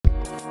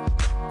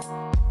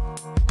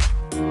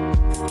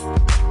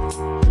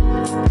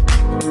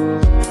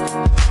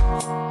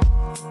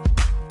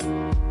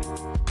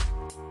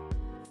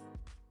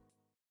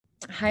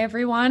Hi,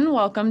 everyone.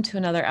 Welcome to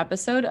another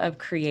episode of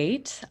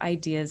Create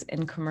Ideas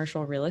in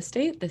Commercial Real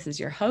Estate. This is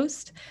your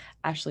host,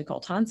 Ashley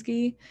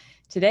Koltonsky.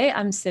 Today,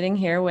 I'm sitting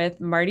here with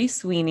Marty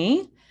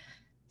Sweeney,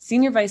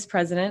 Senior Vice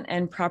President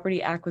and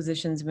Property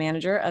Acquisitions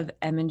Manager of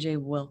M&J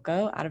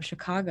Wilco out of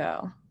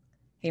Chicago.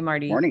 Hey,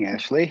 Marty. Morning,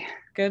 Ashley.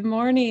 Good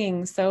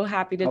morning. So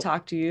happy to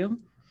talk to you.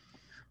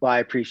 Well, I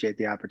appreciate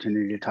the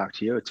opportunity to talk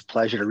to you. It's a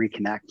pleasure to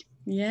reconnect.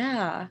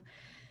 Yeah.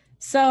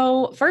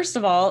 So first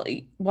of all,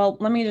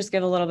 let me just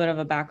give a little bit of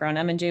a background.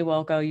 M&J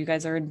Wilco, you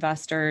guys are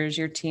investors.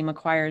 Your team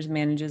acquires,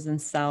 manages, and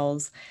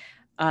sells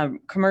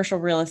commercial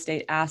real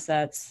estate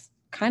assets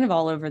kind of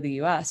all over the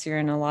U.S. You're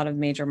in a lot of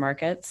major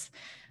markets,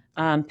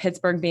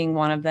 Pittsburgh being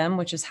one of them,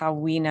 which is how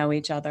we know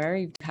each other.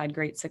 You've had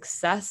great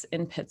success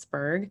in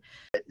Pittsburgh.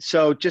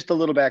 So just a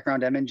little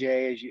background,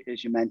 M&J,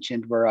 as you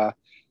mentioned, we're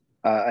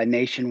a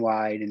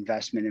nationwide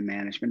investment and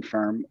management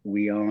firm.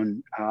 We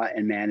own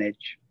and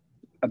manage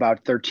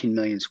about 13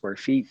 million square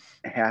feet,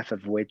 half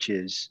of which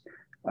is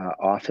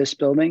office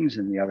buildings,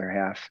 and the other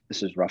half,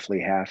 this is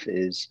roughly half,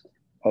 is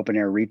open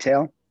air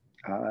retail.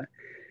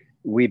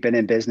 We've been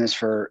in business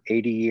for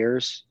 80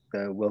 years, the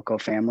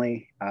Wilco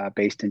family,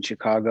 based in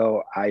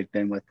Chicago. I've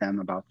been with them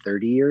about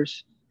 30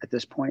 years at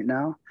this point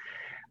now.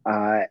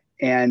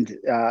 And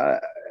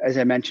as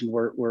I mentioned,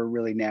 we're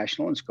really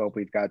national in scope.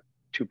 We've got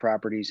 2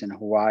 properties in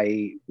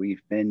Hawaii.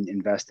 We've been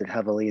invested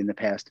heavily in the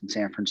past in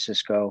San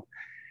Francisco,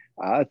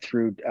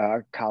 through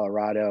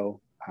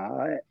Colorado,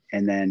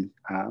 and then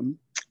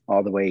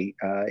all the way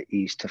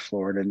east to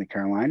Florida and the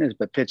Carolinas.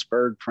 But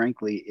Pittsburgh,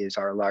 frankly, is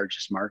our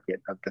largest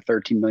market. Of the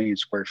 13 million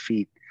square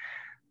feet,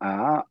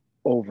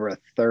 over a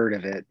third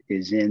of it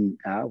is in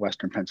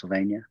Western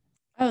Pennsylvania.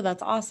 Oh,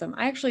 that's awesome.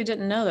 I actually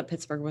didn't know that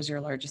Pittsburgh was your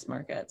largest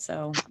market.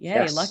 So yay,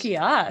 Yes. Lucky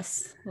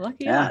us.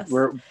 Lucky Yeah,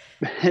 us.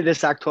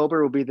 This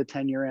October will be the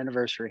 10-year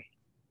anniversary.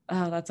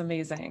 Oh, that's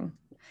amazing.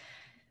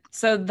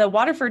 So the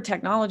Waterford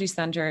Technology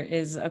Center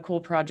is a cool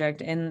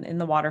project in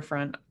the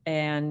waterfront,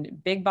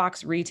 and big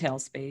box retail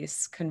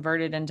space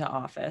converted into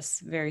office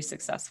very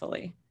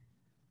successfully.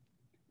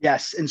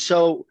 Yes. And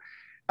so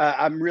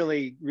I'm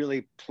really,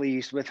 really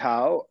pleased with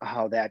how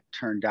that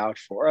turned out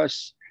for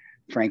us,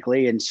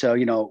 frankly. And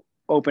so,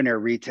 open air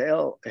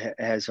retail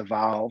has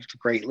evolved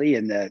greatly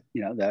in the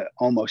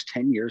almost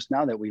 10 years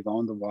now that we've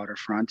owned the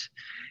waterfront.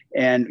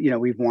 And,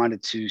 we've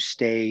wanted to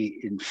stay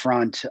in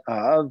front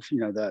of,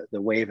 the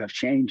wave of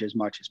change as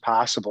much as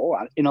possible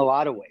in a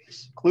lot of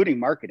ways, including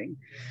marketing,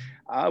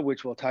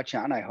 which we'll touch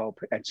on, I hope,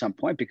 at some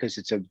point, because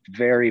it's a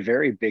very,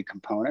 very big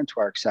component to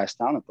our success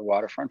down at the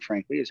waterfront,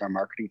 frankly, is our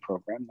marketing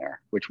program there,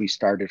 which we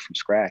started from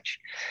scratch,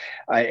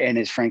 and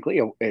is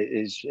frankly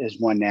is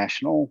won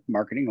national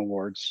marketing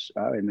awards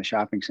in the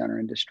shopping center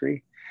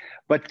industry.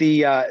 But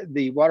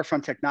the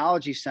Waterfront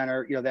Technology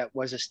Center, that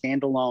was a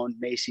standalone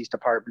Macy's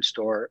department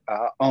store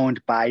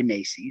owned by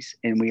Macy's,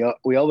 and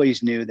we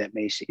always knew that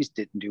Macy's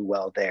didn't do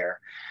well there.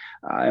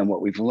 And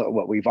what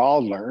we've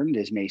all learned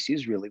is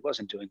Macy's really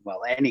wasn't doing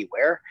well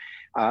anywhere.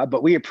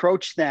 But we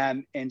approached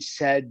them and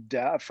said,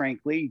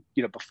 frankly,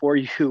 before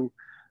you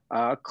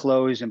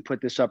close and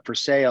put this up for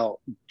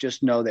sale,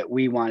 just know that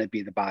we want to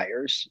be the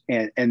buyers,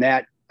 and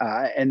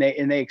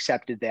they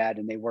accepted that,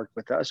 and they worked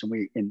with us, and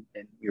we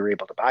were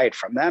able to buy it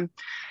from them.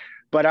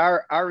 But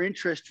our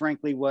interest,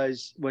 frankly,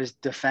 was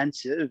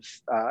defensive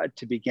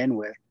to begin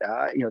with.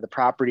 The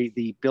property,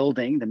 the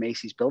building, the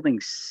Macy's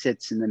building,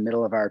 sits in the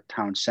middle of our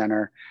town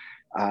center.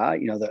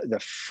 The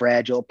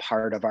fragile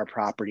part of our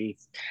property,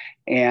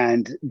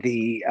 and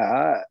the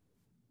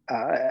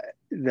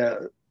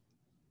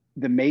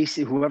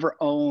Macy's, whoever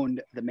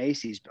owned the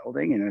Macy's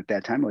building, and at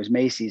that time it was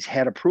Macy's,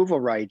 had approval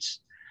rights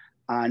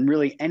on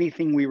really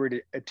anything we were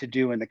to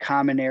do in the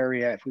common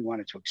area. If we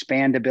wanted to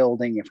expand a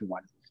building, if we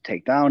wanted to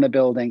take down a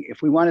building,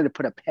 if we wanted to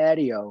put a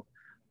patio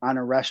on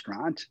a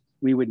restaurant,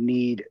 we would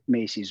need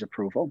Macy's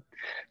approval.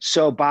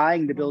 So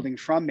buying the building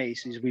from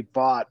Macy's, we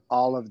bought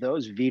all of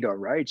those veto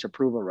rights,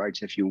 approval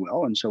rights, if you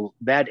will. And so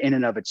that in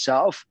and of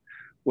itself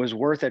was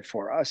worth it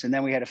for us. And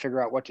then we had to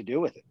figure out what to do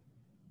with it.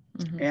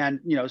 Mm-hmm.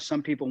 And,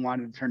 some people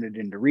wanted to turn it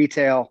into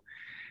retail.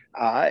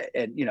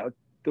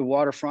 The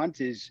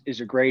waterfront is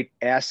a great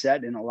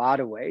asset in a lot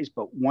of ways,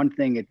 but one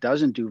thing it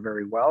doesn't do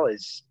very well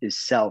is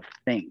sell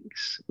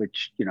things,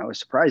 which, is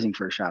surprising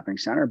for a shopping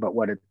center. But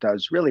what it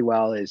does really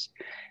well is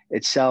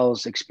it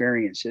sells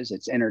experiences.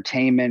 It's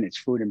entertainment, its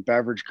food and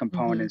beverage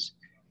components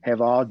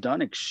have all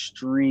done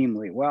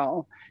extremely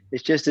well.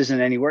 It just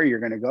isn't anywhere you're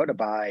going to go to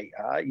buy,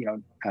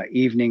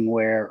 evening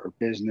wear or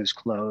business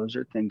clothes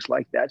or things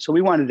like that. So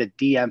we wanted to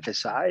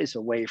de-emphasize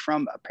away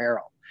from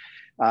apparel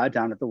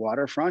down at the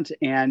waterfront.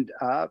 And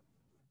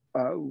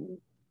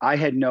I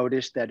had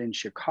noticed that in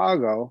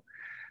Chicago,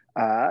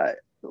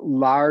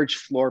 large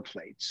floor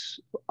plates,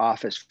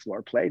 office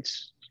floor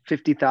plates,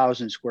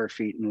 50,000 square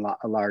feet and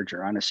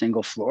larger on a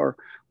single floor,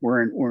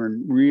 were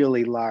in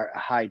really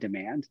high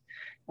demand,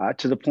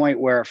 to the point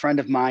where a friend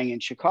of mine in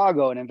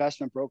Chicago, an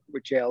investment broker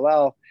with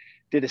JLL,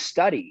 did a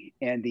study,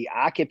 and the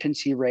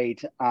occupancy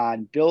rate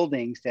on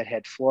buildings that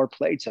had floor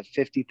plates of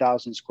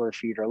 50,000 square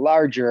feet or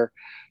larger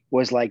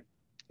was like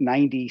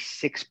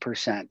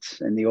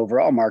 96%, and the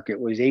overall market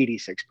was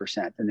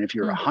 86%. And if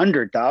you're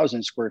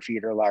 100,000 square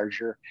feet or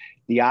larger,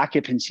 the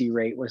occupancy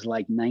rate was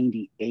like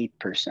 98%.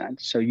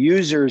 So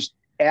users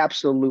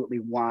absolutely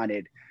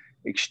wanted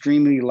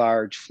extremely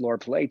large floor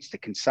plates to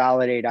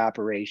consolidate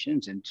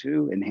operations and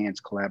to enhance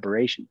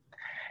collaboration.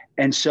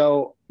 And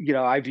so,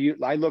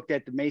 I looked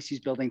at the Macy's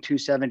building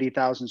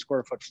 270,000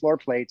 square foot floor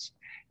plates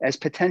as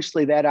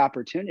potentially that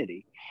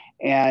opportunity.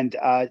 And,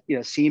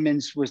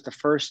 Siemens was the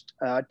first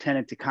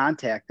tenant to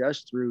contact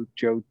us through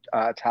Joe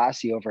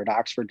Tassi over at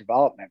Oxford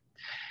Development.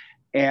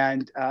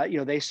 And,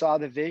 they saw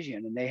the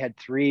vision, and they had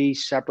 3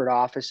 separate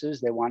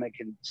offices. They want to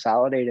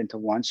consolidate into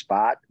one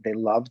spot. They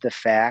loved the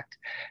fact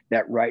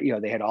that,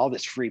 they had all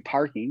this free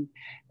parking,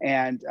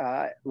 and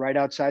right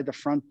outside the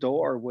front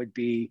door would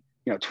be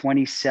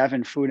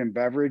 27 food and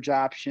beverage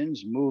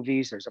options,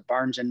 movies. There's a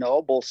Barnes and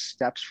Noble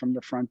steps from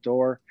the front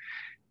door.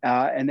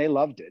 And they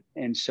loved it.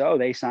 And so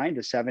they signed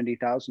a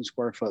 70,000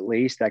 square foot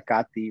lease that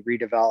got the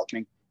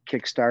redevelopment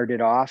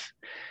kickstarted off.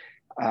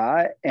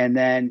 And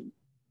then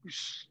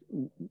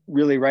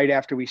really right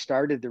after we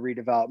started the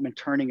redevelopment,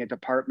 turning a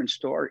department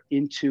store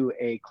into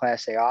a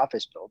Class A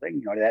office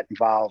building, that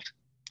involved,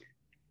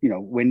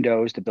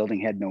 windows. The building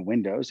had no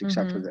windows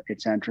except for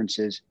its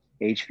entrances,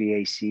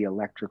 HVAC,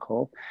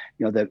 electrical.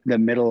 The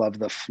middle of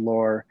the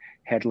floor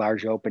had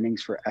large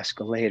openings for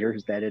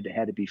escalators that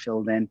had to be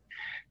filled in.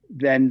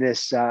 Then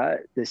this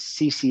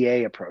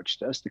CCA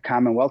approached us, the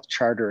Commonwealth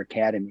Charter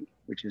Academy,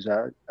 which is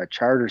a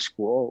charter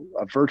school,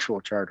 a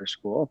virtual charter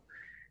school,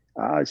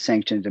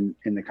 sanctioned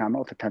in the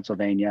Commonwealth of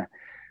Pennsylvania,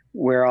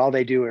 where all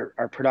they do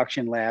are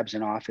production labs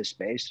and office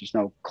space. There's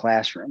no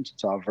classrooms;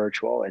 it's all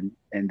virtual,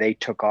 and they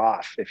took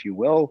off, if you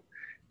will,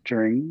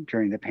 during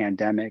the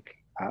pandemic.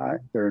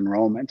 Their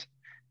enrollment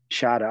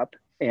shot up,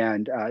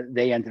 and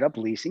they ended up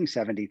leasing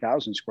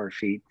 70,000 square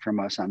feet from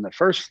us on the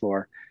first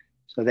floor.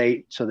 So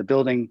the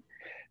building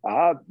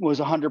was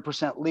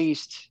 100%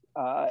 leased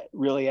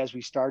really as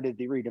we started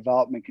the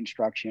redevelopment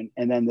construction.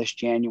 And then this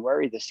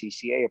January, the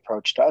CCA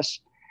approached us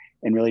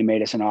and really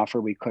made us an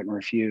offer we couldn't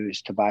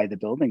refuse to buy the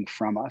building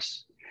from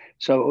us.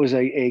 So it was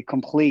a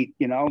complete,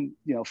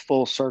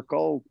 full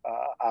circle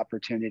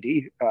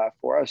opportunity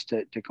for us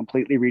to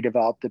completely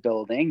redevelop the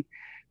building.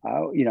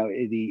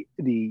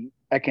 The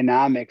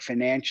economic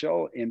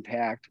financial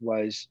impact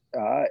was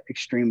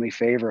extremely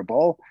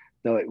favorable,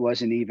 though it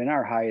wasn't even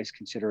our highest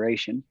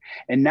consideration.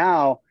 And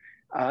now,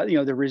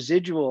 the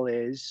residual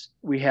is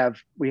we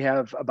have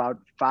about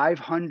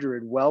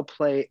 500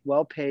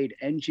 well-paid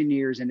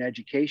engineers and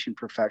education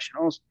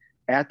professionals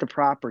at the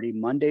property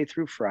Monday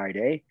through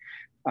Friday,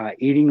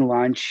 eating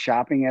lunch,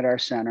 shopping at our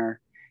center,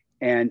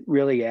 and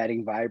really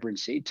adding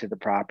vibrancy to the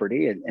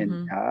property.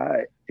 And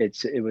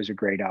it was a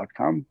great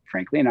outcome,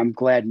 frankly. And I'm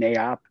glad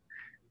NAIOP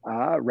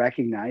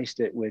recognized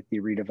it with the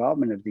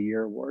Redevelopment of the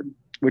Year award,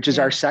 which is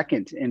our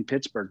second in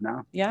Pittsburgh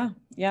now. Yeah.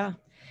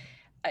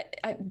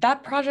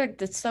 That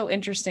project, it's so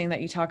interesting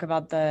that you talk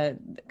about the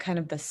kind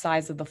of the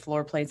size of the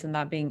floor plates and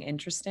that being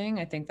interesting.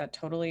 I think that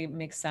totally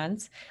makes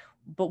sense.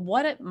 But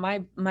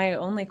my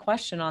only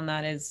question on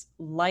that is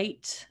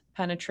light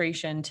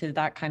penetration to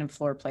that kind of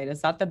floor plate.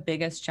 Is that the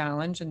biggest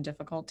challenge and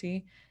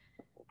difficulty?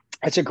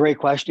 That's a great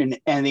question.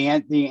 And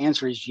the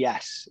answer is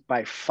yes.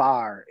 By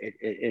far,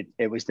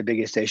 it was the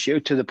biggest issue,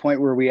 to the point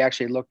where we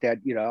actually looked at,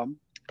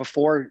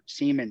 before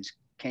Siemens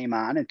came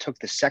on and took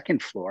the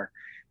second floor,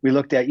 we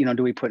looked at,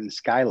 do we put in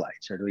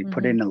skylights, or do we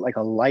put in like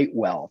a light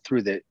well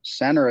through the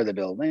center of the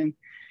building?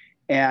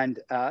 And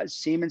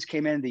Siemens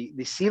came in.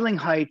 The ceiling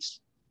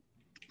heights,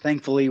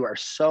 thankfully, were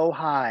so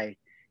high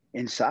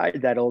inside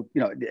that old,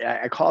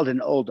 I called it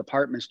an old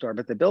department store,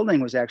 but the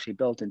building was actually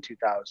built in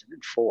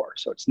 2004.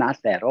 So it's not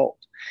that old.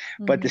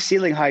 But the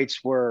ceiling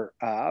heights were,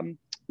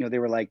 they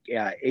were like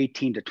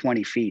 18 to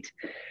 20 feet.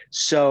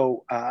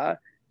 So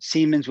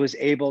Siemens was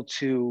able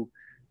to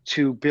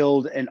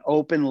build an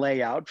open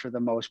layout for the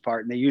most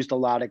part. And they used a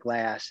lot of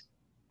glass,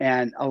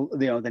 and,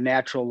 the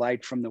natural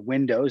light from the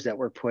windows that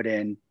were put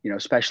in,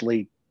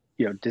 especially,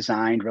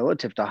 designed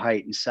relative to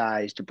height and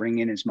size to bring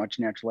in as much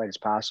natural light as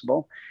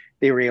possible.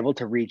 They were able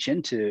to reach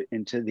into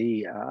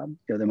the,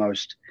 the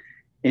most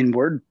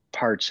inward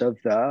parts of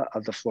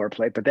the floor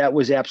plate, but that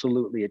was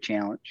absolutely a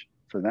challenge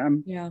for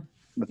them. Yeah.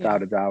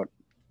 Without a doubt.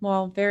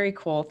 Well, very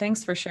cool.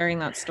 Thanks for sharing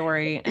that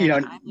story.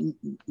 And,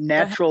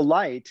 natural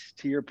light,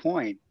 to your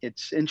point,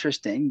 it's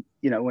interesting,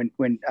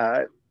 when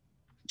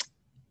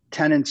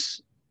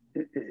tenants,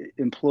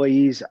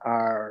 employees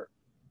are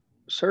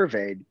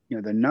surveyed,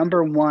 the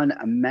number one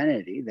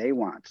amenity they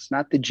want, it's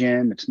not the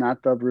gym, it's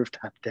not the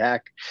rooftop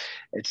deck,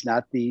 it's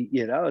not the,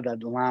 the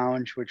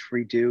lounge, which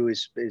we do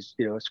is as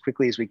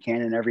quickly as we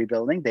can in every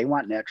building. They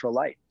want natural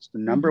light. It's the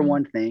number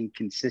one thing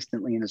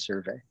consistently in a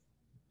survey.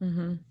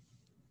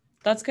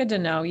 That's good to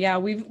know. Yeah,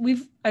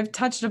 I've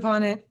touched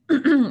upon it,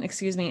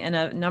 excuse me, in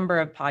a number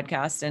of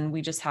podcasts, and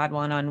we just had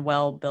one on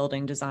well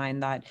building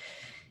design that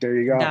there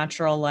you go.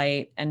 Natural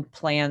light and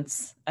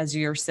plants, as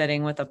you're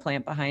sitting with a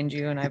plant behind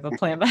you and I have a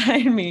plant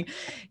behind me.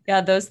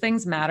 Yeah, those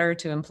things matter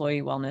to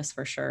employee wellness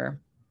for sure.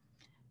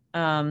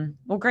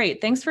 Well,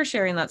 great. Thanks for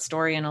sharing that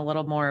story and a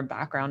little more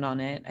background on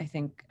it. I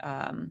think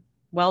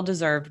well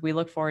deserved. We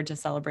look forward to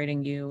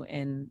celebrating you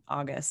in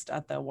August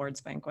at the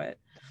awards banquet.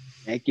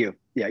 Thank you.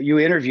 Yeah, you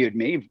interviewed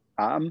me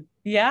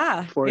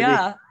Yeah, for the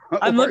yeah.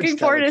 I'm awards looking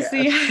forward to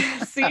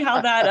telecast. see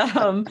how that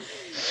You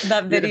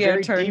had a video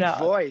very turned deep out.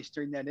 voice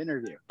during that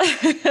interview.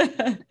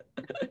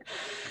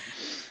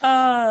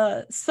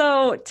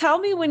 So tell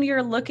me, when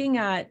you're looking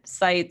at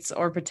sites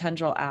or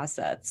potential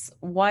assets,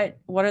 what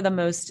are the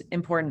most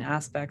important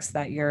aspects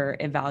that you're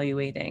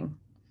evaluating?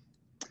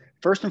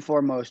 First and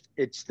foremost,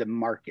 it's the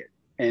market.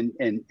 And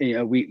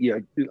we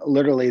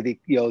literally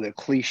the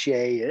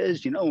cliche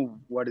is,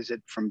 what is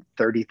it from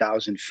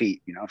 30,000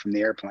 feet, from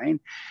the airplane.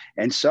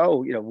 And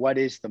so, what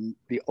is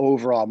the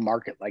overall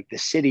market, like the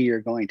city you're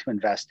going to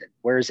invest in?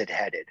 Where is it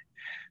headed?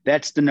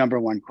 That's the number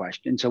one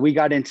question. So we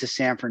got into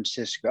San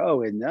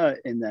Francisco in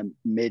the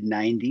mid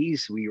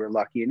 90s. We were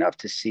lucky enough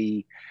to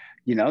see,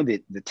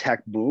 the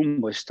tech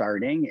boom was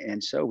starting.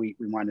 And so we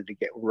wanted to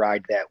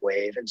ride that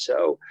wave. And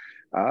so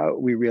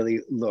we really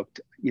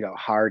looked,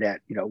 hard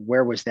at,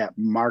 where was that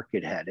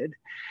market headed?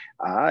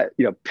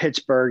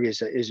 Pittsburgh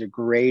is a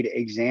great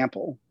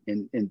example.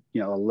 In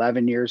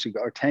 11 years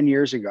ago or 10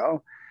 years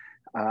ago,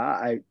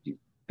 the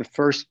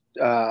first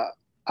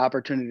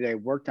opportunity I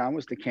worked on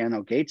was the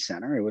Cano Gates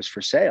Center. It was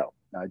for sale.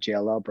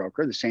 JLL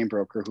broker, the same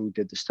broker who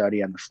did the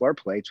study on the floor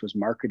plates, was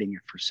marketing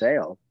it for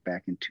sale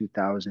back in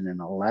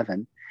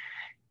 2011.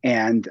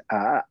 And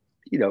I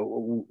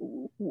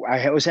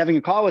was having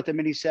a call with him,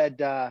 and he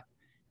said, I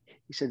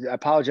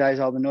apologize,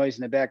 all the noise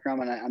in the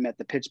background, and I'm at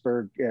the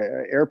Pittsburgh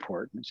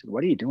airport. And I said,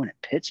 what are you doing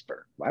at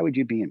Pittsburgh? Why would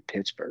you be in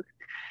Pittsburgh?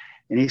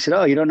 And he said,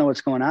 oh, you don't know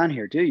what's going on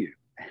here, do you?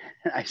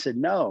 I said,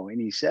 no. And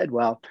he said,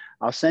 well,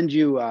 I'll send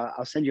you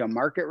a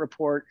market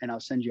report, and I'll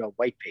send you a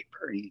white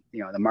paper. And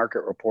the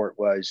market report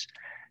was,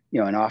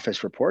 an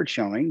office report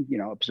showing,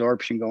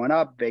 absorption going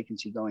up,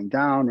 vacancy going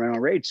down,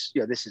 rental rates.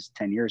 This is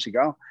 10 years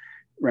ago.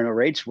 Rental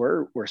rates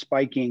were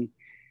spiking,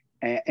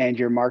 and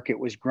your market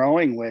was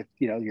growing with,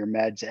 your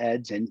meds,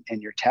 eds, and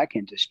your tech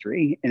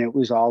industry. And it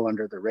was all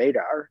under the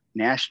radar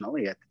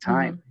nationally at the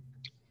time.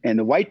 Mm-hmm. And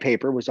the white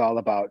paper was all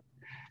about,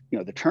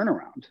 the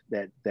turnaround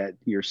that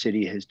your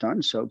city has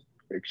done so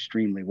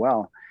extremely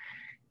well.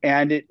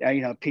 And it,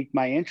 piqued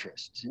my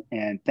interest.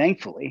 And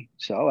thankfully,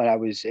 and I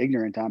was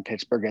ignorant on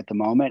Pittsburgh at the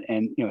moment.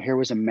 And, here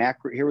was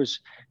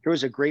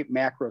a great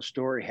macro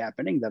story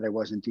happening that I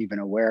wasn't even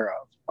aware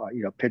of.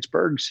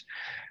 Pittsburgh's,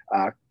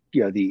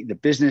 the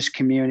business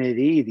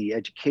community, the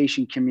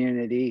education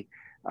community,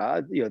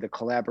 the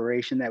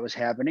collaboration that was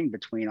happening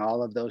between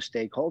all of those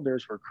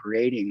stakeholders were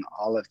creating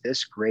all of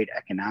this great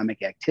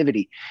economic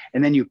activity.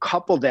 And then you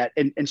couple that.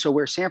 And so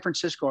where San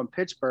Francisco and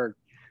Pittsburgh,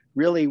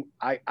 really,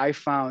 I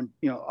found,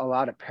 a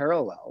lot of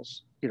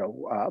parallels,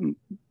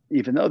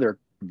 even though they're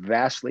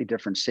vastly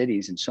different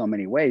cities in so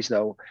many ways,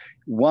 though.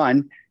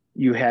 One,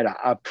 you had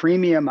a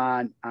premium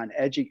on an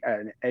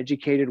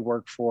educated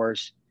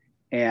workforce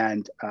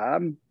and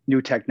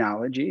new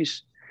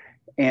technologies.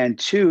 And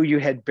two, you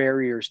had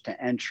barriers to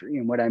entry.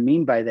 And what I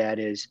mean by that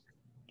is,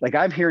 like,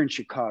 I'm here in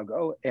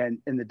Chicago, and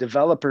the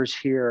developers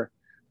here,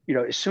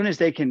 as soon as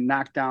they can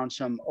knock down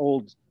some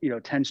old,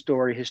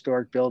 10-story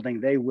historic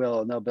building,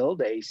 they'll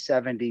build a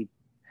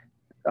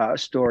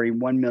 70-story,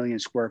 1 million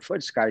square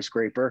foot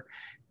skyscraper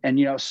and,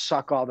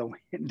 suck all the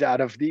wind out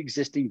of the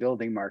existing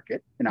building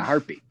market in a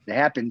heartbeat. It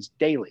happens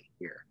daily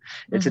here.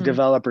 It's a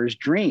developer's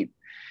dream.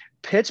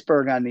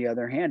 Pittsburgh, on the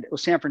other hand,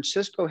 San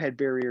Francisco had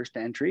barriers to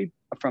entry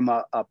from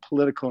a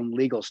political and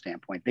legal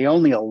standpoint. They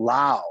only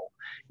allow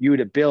you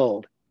to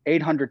build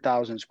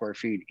 800,000 square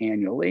feet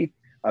annually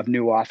of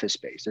new office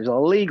space. There's a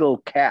legal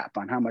cap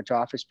on how much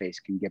office space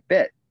can get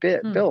built.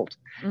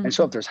 Mm-hmm. And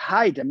so if there's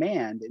high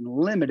demand and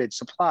limited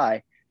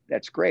supply,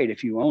 that's great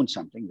if you own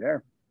something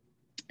there.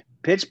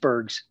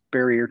 Pittsburgh's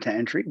barrier to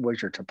entry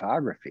was your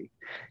topography.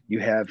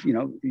 You have,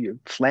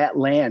 flat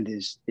land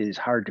is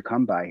hard to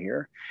come by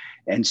here.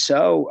 And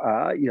so,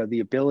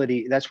 the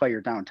ability, that's why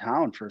your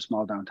downtown, for a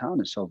small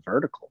downtown, is so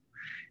vertical.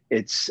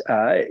 It's,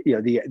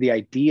 the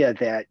idea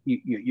that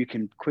you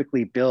can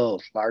quickly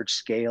build large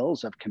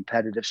scales of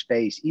competitive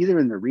space, either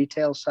in the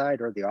retail side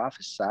or the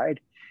office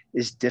side,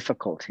 is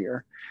difficult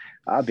here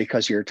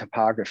because of your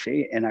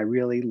topography. And I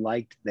really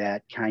liked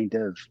that kind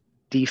of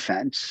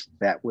defense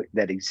that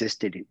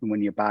existed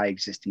when you buy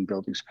existing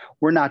buildings.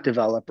 We're not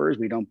developers.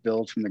 We don't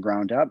build from the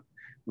ground up.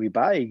 We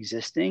buy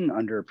existing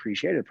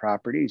underappreciated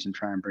properties and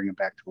try and bring them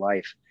back to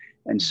life.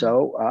 And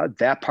so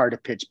that part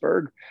of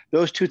Pittsburgh,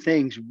 those two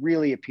things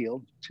really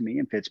appealed to me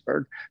in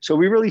Pittsburgh. So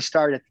we really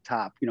start at the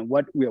top.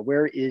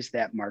 Where is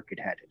that market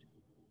headed?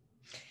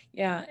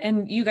 Yeah.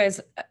 And you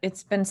guys,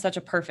 it's been such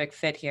a perfect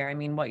fit here. I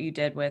mean, what you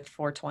did with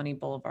 420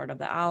 Boulevard of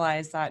the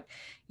Allies, that,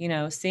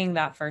 seeing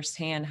that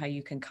firsthand, how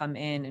you can come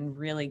in and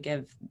really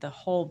give the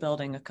whole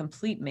building a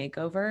complete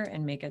makeover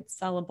and make it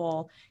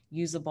sellable,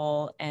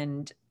 usable,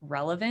 and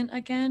relevant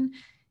again.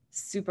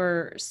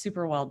 Super,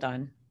 super well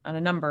done on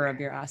a number of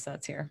your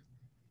assets here.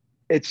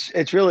 It's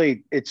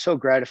so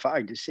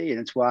gratifying to see. And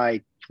it's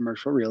why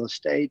commercial real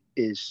estate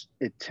is,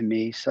 it, to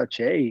me,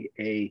 such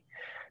a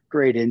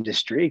great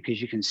industry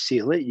because you can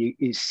seal it,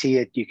 you see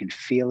it, you can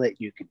feel it,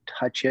 you can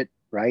touch it,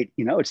 right?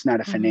 You know, it's not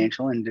a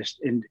financial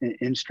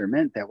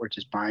instrument that we're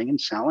just buying and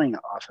selling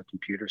off a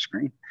computer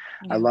screen.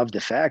 Yeah. I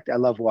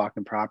love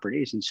walking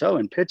properties. And so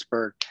in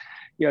Pittsburgh,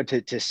 you know,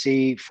 to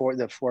see for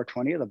the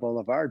 420 of the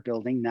Boulevard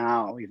building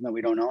now, even though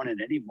we don't own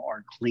it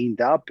anymore, cleaned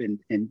up in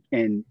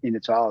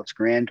its all its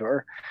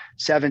grandeur,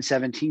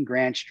 717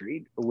 Grant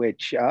Street,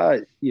 which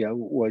you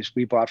know,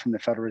 we bought from the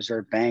Federal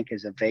Reserve Bank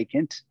as a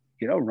vacant,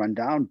 you know,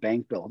 rundown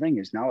bank building,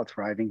 is now a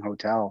thriving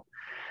hotel.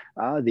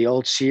 The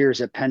old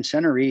Sears at Penn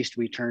Center East,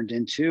 we turned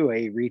into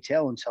a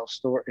retail and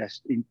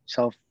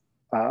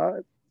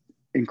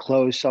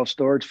enclosed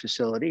self-storage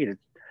facility.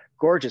 It's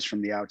gorgeous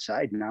from the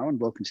outside now in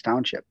Wilkins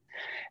Township.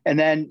 And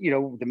then, you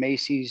know, the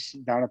Macy's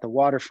down at the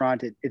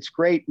waterfront. It's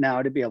great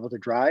now to be able to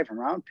drive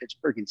around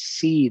Pittsburgh and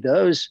see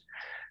those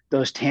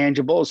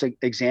tangibles,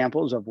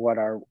 examples of what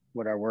our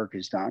work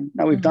has done.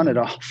 Now we've done it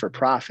all for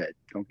profit.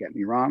 Don't get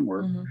me wrong.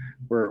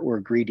 We're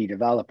greedy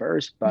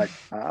developers, but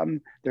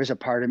there's a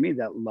part of me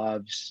that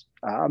loves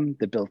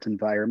the built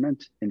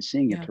environment and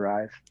seeing it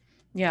thrive.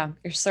 Yeah,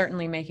 you're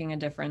certainly making a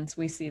difference.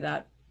 We see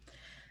that.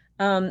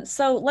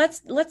 So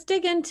let's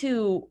dig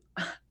into,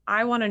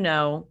 I want to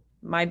know,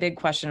 my big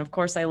question. Of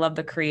course, I love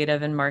the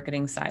creative and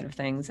marketing side of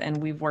things, and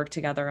we've worked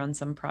together on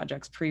some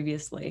projects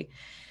previously.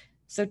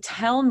 So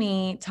tell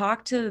me,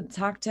 talk to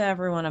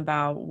everyone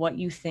about what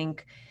you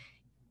think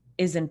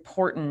is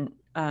important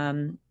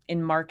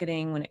in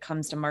marketing when it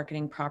comes to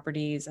marketing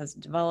properties as a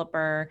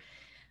developer.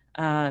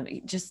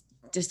 Just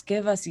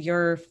give us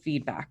your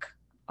feedback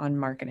on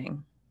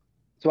marketing.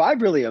 So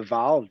I've really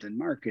evolved in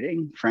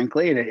marketing,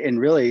 frankly, and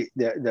really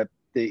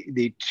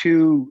the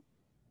two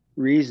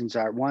reasons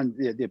are, one,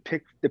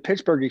 the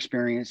Pittsburgh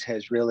experience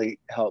has really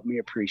helped me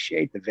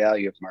appreciate the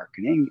value of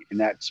marketing, and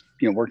that's,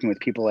 you know, working with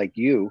people like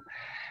you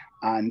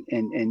on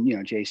and you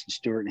know, Jason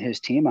Stewart and his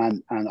team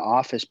on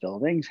office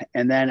buildings,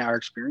 and then our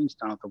experience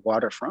down at the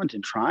waterfront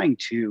and trying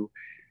to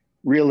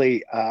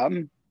really I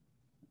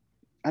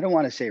don't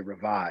want to say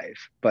revive,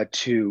 but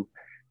to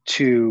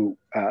you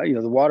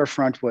know, the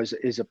waterfront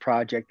is a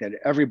project that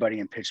everybody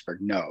in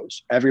Pittsburgh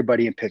knows.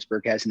 Everybody in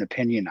Pittsburgh has an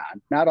opinion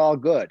on, not all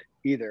good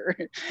either.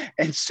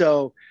 And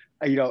so,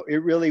 you know,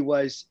 it really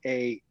was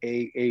a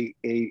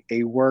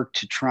work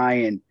to try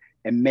and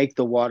make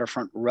the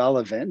waterfront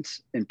relevant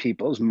in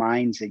people's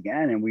minds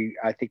again. And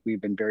I think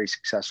we've been very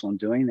successful in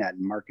doing that.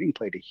 And marketing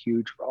played a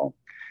huge role.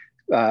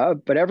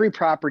 But every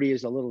property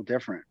is a little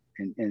different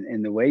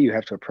in the way you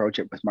have to approach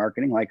it with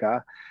marketing.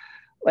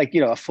 Like,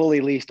 you know, a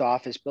fully leased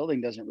office building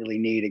doesn't really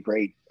need a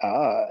great,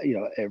 you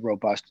know, a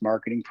robust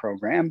marketing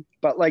program.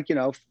 But like, you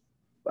know,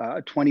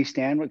 20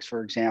 Stanwicks,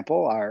 for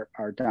example,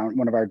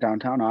 one of our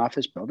downtown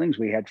office buildings,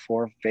 we had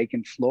 4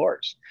 vacant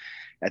floors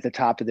at the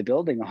top of the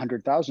building,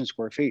 100,000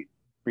 square feet,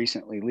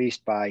 recently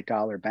leased by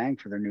Dollar Bank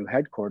for their new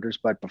headquarters.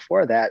 But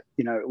before that,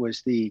 you know, it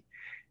was the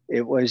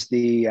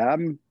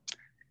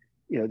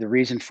you know, the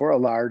reason for a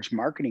large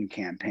marketing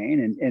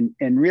campaign.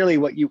 And really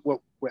what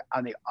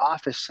on the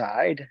office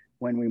side,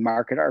 when we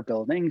market our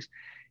buildings,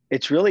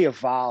 it's really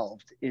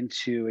evolved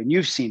into, and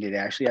you've seen it,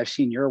 Ashley, I've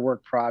seen your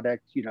work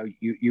product, you know,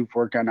 you've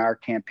worked on our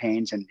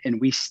campaigns, and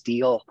we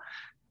steal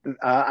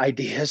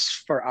ideas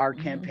for our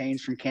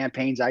campaigns from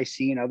campaigns I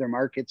see in other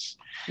markets.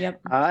 Yep.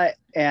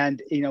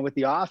 And, you know, with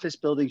the office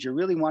buildings, you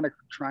really want to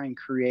try and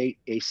create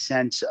a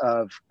sense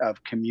of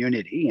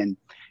community,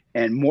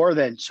 and more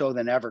than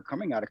ever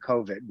coming out of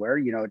COVID, where,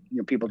 you know,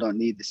 people don't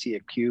need to see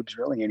cubes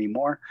really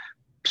anymore.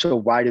 So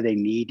why do they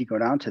need to go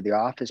down to the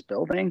office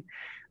building?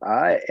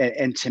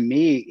 And to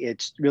me,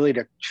 it's really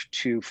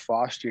to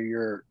foster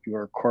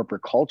your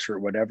corporate culture,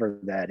 whatever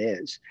that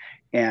is.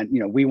 And,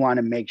 you know, we want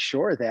to make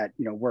sure that,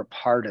 you know, we're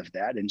part of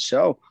that. And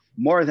so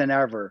more than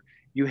ever,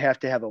 you have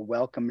to have a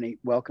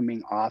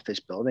welcoming office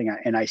building.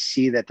 And I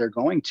see that there's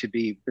going to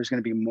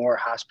be more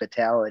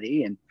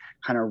hospitality and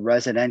kind of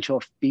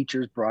residential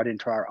features brought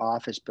into our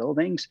office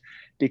buildings,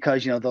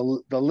 because, you know,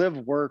 the live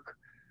work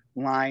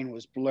line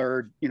was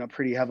blurred, you know,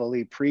 pretty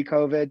heavily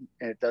pre-COVID,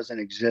 and it doesn't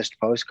exist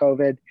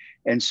post-COVID.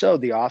 And so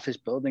the office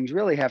buildings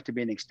really have to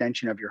be an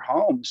extension of your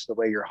homes, the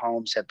way your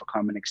homes have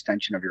become an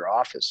extension of your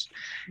office.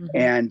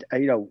 And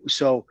you know,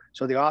 so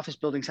the office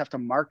buildings have to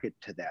market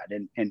to that.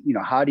 And you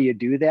know, how do you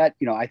do that?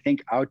 You know, I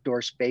think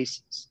outdoor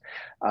spaces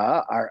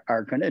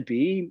are going to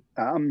be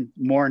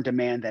more in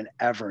demand than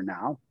ever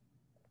now.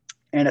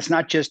 And it's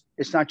not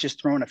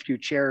just throwing a few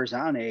chairs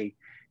on a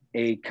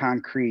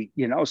concrete,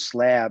 you know,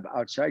 slab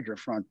outside your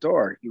front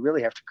door. You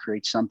really have to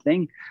create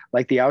something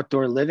like the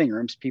outdoor living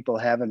rooms people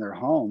have in their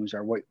homes,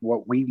 or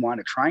what we want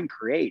to try and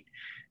create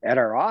at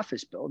our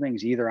office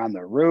buildings, either on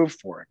the roof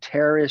or a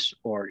terrace,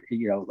 or,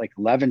 you know, like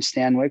 11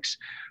 Stanwicks.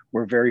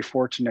 We're very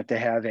fortunate to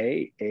have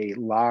a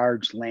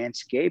large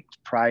landscaped,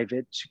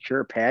 private,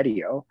 secure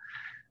patio,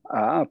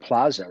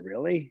 plaza,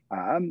 really,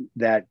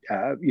 that,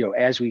 you know,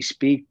 as we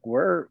speak,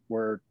 we're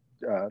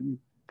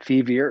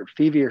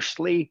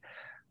feverishly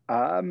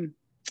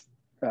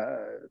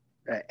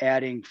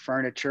adding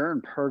furniture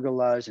and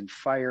pergolas and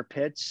fire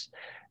pits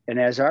And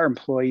as our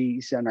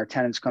employees and our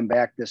tenants come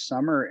back this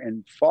summer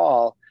and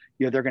fall,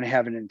 they're going to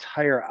have an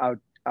entire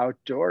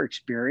outdoor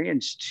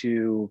experience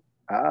to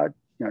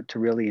to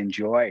really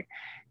enjoy.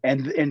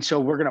 And so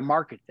we're going to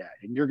market that,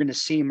 and you're going to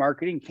see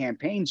marketing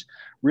campaigns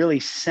really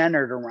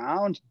centered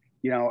around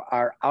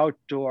our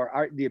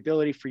outdoor, the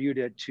ability for you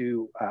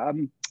to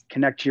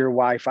connect to your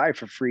Wi-Fi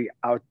for free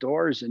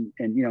outdoors, and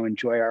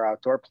enjoy our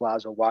outdoor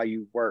plaza while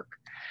you work.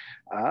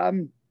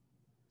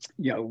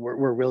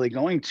 We're really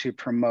going to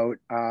promote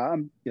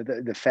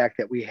the fact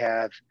that we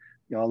have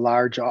a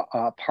large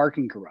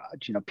parking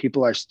garage.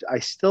 I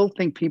still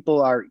think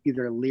people are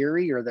either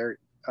leery or they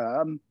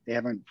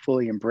haven't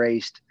fully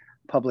embraced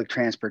public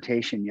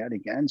transportation yet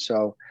again.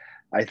 So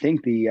I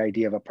think the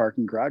idea of a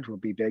parking garage will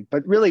be big.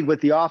 But really, with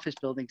the office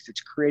buildings,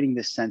 it's creating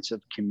this sense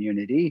of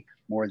community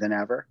more than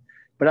ever.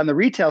 But on the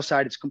retail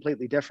side, it's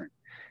completely different.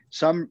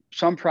 Some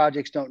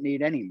projects don't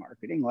need any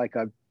marketing, like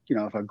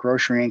if a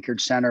grocery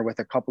anchored center with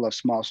a couple of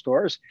small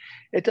stores,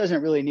 it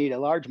doesn't really need a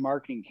large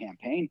marketing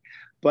campaign.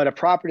 But a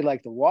property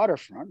like the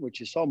waterfront,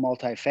 which is so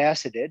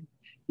multifaceted,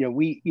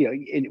 we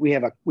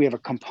have a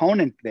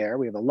component there.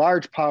 We have a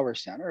large power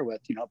center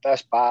with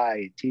Best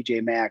Buy,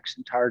 TJ Maxx,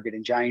 and Target,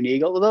 and Giant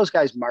Eagle. Well, those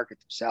guys market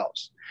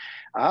themselves.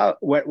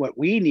 What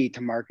we need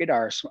to market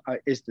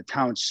is the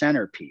town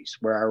centerpiece,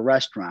 where our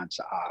restaurants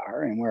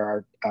are and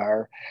where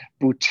our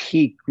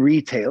boutique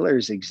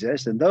retailers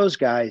exist. And those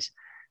guys,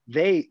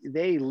 they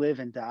live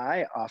and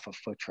die off of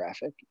foot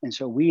traffic. And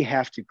so we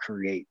have to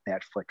create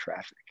that foot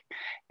traffic.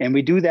 And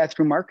we do that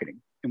through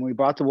marketing. And when we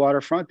bought the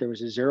waterfront, there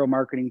was a zero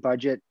marketing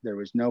budget. There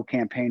was no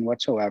campaign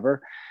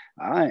whatsoever.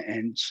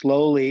 And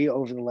slowly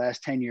over the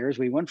last 10 years,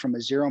 we went from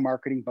a zero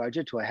marketing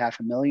budget to a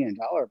 $500,000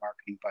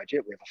 marketing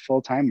budget. We have a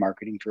full-time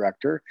marketing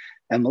director,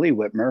 Emily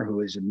Whitmer,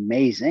 who is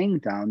amazing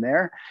down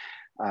there.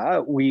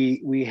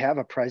 We have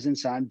a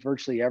presence on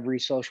virtually every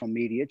social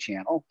media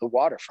channel. The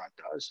waterfront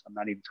does. I'm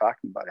not even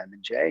talking about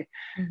M&J,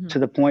 to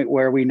the point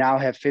where we now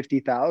have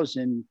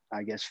 50,000,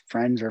 I guess,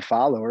 friends or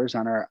followers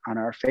on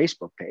our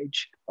Facebook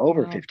page,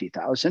 over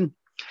 50,000.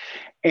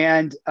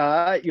 And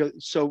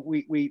so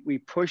we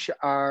push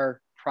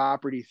our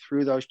property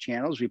through those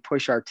channels. We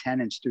push our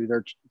tenants through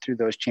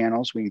those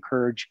channels. We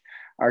encourage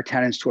our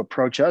tenants to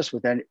approach us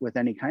with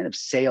any kind of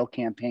sale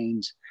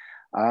campaigns,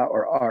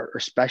 or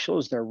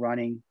specials they're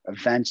running,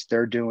 events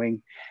they're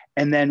doing.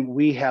 And then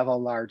we have a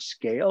large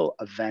scale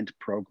event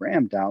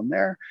program down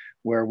there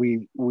where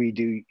we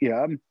do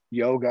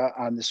yoga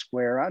on the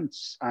square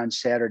on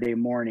Saturday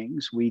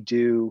mornings. We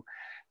do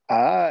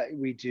bike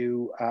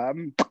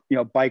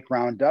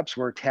roundups.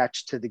 We're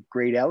attached to the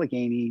Greater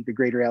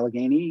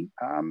Allegheny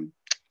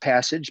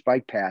Passage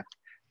bike path,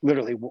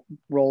 literally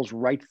rolls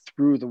right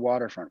through the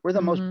waterfront. We're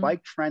the most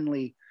bike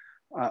friendly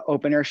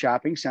open air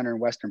shopping center in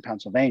Western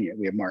Pennsylvania.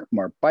 We have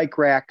more bike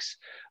racks.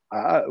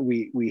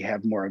 We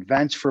have more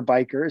events for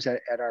bikers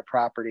at our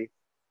property.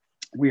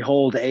 We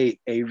hold a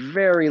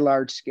very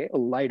large scale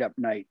light up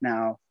night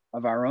now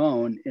of our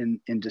own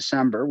in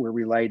December, where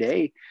we light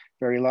a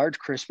very large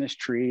Christmas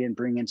tree and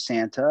bring in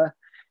Santa,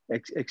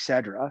 et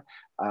cetera,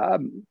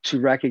 to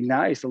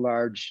recognize the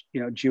large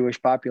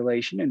Jewish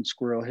population in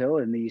Squirrel Hill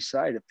and the east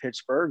side of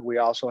Pittsburgh. We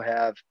also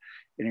have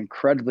an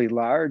incredibly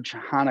large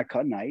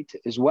Hanukkah night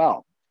as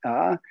well.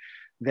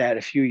 That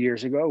a few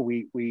years ago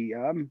we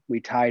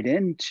tied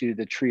into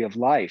the Tree of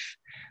Life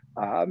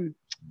in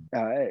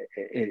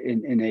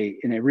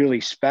a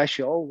really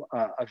special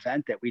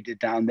event that we did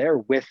down there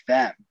with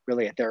them,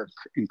 really at their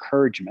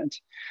encouragement.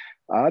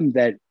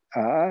 That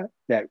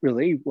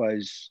really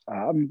was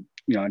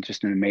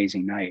just an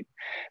amazing night.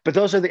 But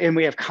those are and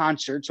we have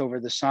concerts over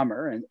the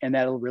summer, and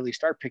that'll really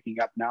start picking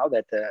up now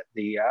that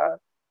the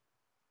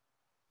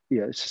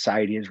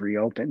society is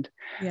reopened.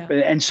 Yeah.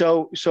 And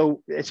so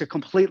it's a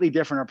completely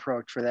different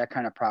approach for that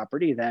kind of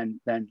property than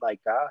like,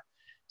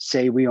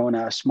 say we own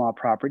a small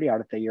property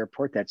out at the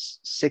airport that's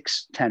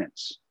 6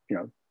 tenants,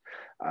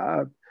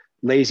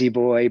 Lazy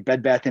Boy,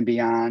 Bed Bath &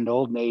 Beyond,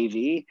 Old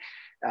Navy.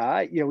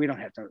 We don't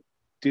have to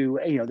do,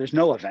 there's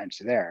no events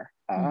there.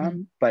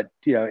 But,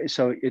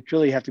 so it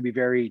really have to be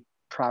very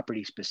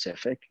property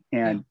specific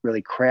and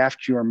really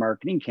craft your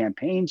marketing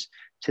campaigns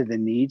to the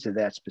needs of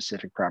that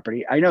specific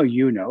property. I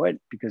know it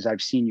because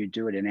I've seen you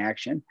do it in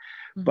action,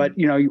 but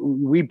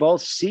we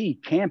both see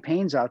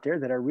campaigns out there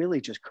that are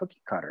really just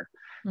cookie cutter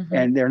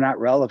and they're not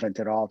relevant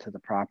at all to the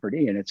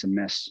property, and it's a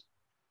miss.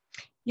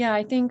 Yeah,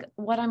 I think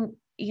what I'm,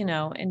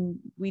 and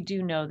we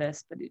do know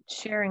this, but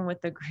sharing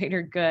with the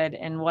greater good,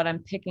 and what I'm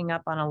picking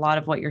up on a lot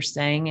of what you're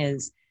saying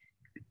is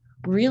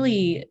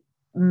really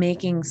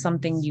making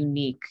something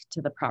unique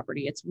to the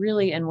property. It's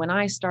really, and when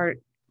I start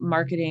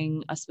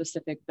marketing a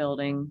specific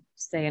building,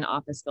 say an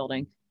office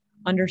building,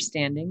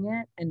 understanding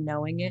it and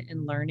knowing it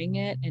and learning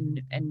it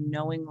and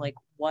knowing like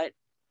what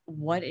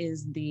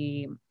is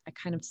the, I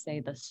kind of say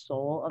the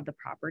soul of the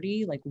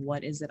property, like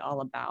what is it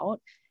all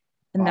about?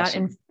 And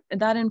awesome.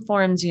 that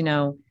informs,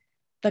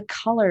 the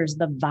colors,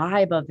 the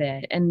vibe of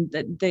it, and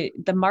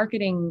the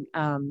marketing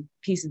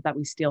pieces that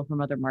we steal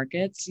from other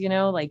markets,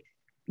 like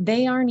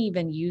they aren't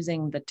even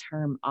using the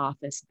term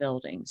office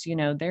buildings.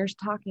 They're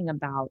talking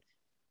about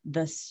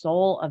the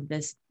soul of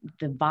this,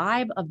 the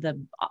vibe of the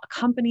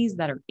companies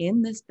that are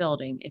in this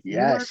building. If you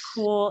are Yes.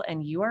 cool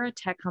and you are a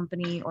tech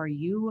company, or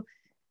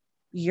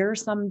you're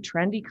some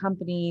trendy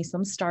company,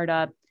 some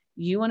startup,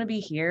 you want to be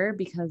here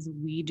because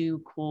we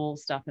do cool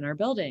stuff in our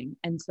building.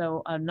 And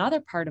so another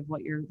part of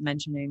what you're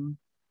mentioning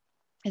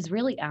is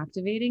really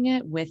activating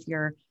it with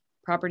your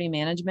property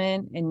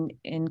management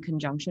in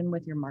conjunction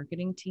with your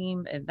marketing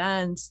team,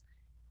 events,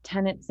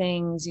 tenant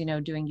things,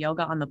 doing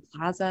yoga on the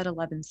plaza at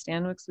 11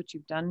 Stanwix, which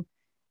you've done.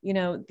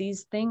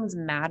 These things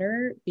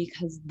matter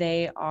because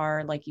they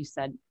are, like you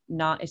said,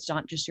 it's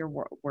not just your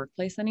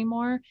workplace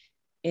anymore.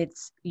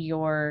 It's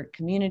your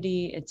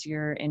community, it's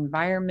your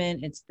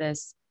environment, it's the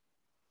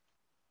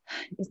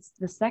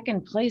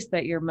second place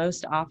that you're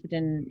most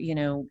often,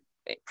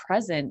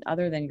 present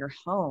other than your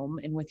home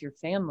and with your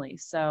family.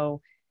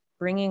 So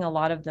bringing a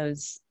lot of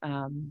those,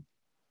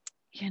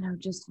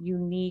 just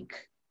unique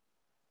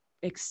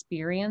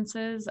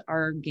experiences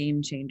are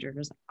game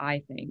changers, I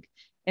think.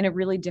 And it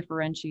really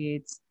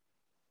differentiates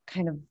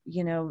kind of,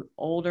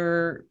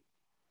 older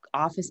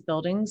office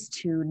buildings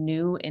to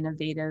new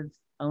innovative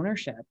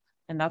ownership.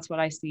 And that's what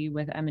I see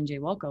with M&J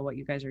Wilco, what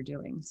you guys are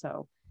doing.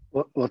 So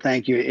Well,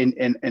 thank you.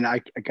 And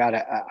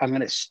I'm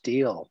going to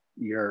steal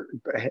your,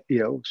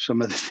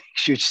 some of the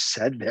things you just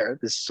said there,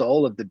 the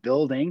soul of the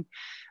building.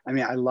 I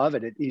mean, I love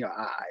it.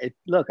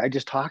 Look, I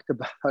just talked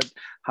about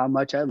how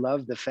much I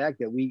love the fact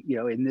that we,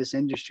 in this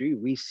industry,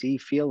 we see,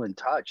 feel, and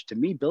touch. To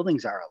me,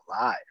 buildings are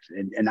alive,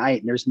 and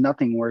there's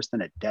nothing worse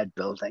than a dead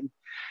building.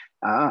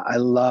 I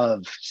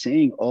love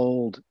seeing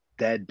old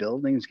dead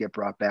buildings get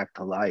brought back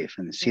to life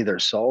and see their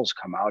souls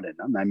come out in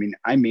them.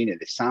 I mean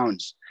it. It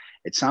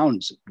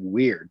sounds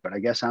weird, but I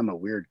guess I'm a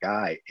weird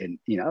guy, and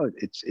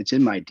it's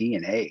in my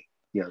DNA.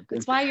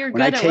 That's why you're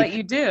when I good at what take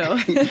you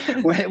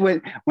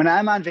do. when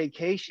I'm on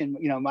vacation,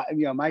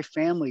 my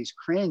family's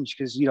cringe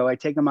because I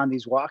take them on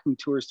these walking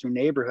tours through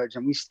neighborhoods,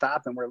 and we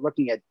stop and we're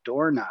looking at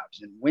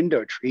doorknobs and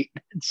window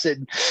treatments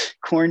and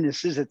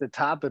cornices at the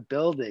top of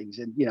buildings,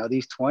 and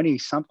these 20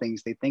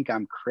 somethings, they think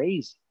I'm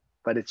crazy,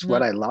 but it's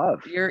what I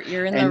love. You're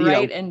in And the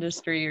right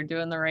industry. You're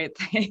doing the right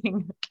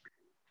thing.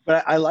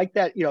 But I like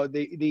that,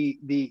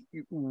 the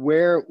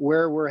where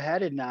we're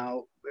headed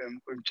now,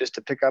 just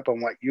to pick up on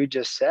what you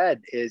just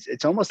said, is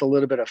it's almost a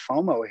little bit of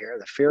FOMO here,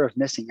 the fear of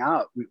missing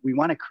out. We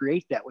want to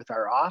create that with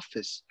our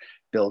office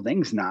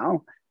buildings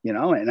now,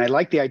 and I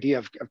like the idea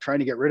of trying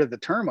to get rid of the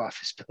term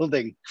office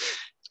building.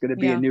 It's going to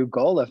be a new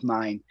goal of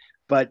mine.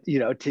 But,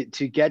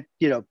 to get,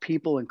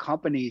 people and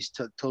companies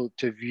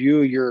to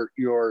view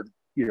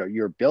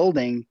your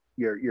building,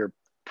 your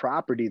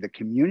property, the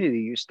community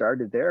you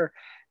started there,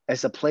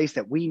 as a place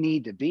that we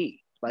need to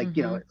be. Like,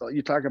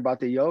 you talk about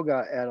the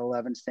yoga at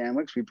 11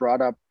 Stanwix. We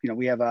brought up,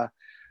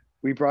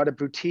 we brought a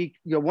boutique.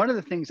 One of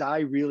the things I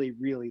really,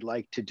 really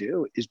like to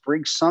do is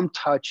bring some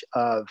touch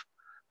of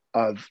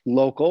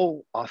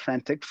local,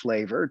 authentic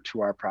flavor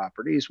to our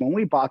properties. When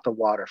we bought the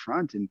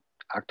waterfront in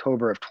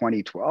October of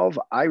 2012,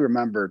 I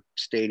remember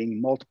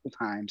stating multiple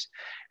times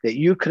that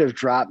you could have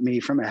dropped me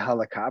from a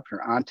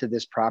helicopter onto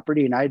this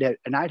property, and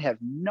I'd have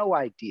no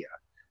idea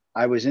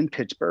I was in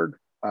Pittsburgh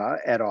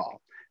at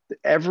all.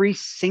 Every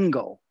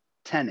single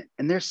tenant,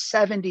 and there's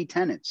 70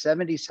 tenants,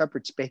 70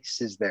 separate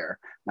spaces there.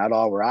 Not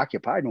all were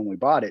occupied when we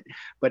bought it,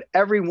 but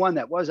every one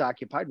that was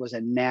occupied was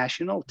a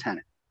national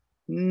tenant,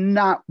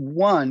 not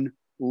one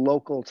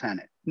local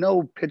tenant,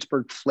 no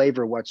Pittsburgh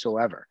flavor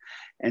whatsoever.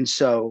 And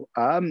so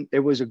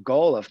it was a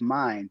goal of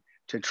mine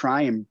to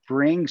try and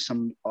bring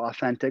some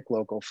authentic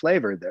local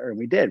flavor there. And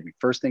we did.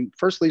 First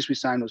lease we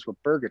signed was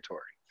with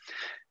Burgatory.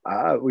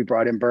 We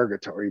brought in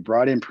Burgatory, we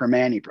brought in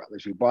Permani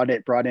Brothers, we brought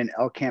in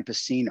El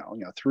Campesino,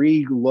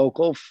 3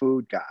 local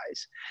food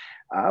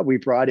guys. We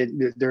brought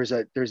in, there's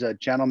a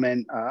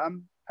gentleman,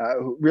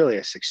 who really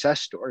a success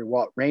story,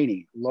 Walt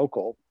Rainey,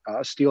 local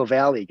Steel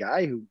Valley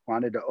guy who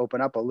wanted to open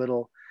up a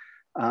little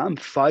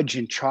fudge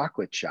and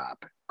chocolate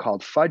shop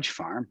called Fudge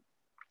Farm.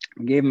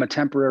 We gave him a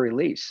temporary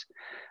lease.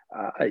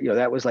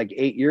 That was like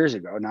 8 years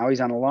ago. Now he's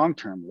on a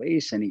long-term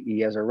lease, and he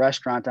has a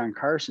restaurant on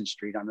Carson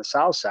Street on the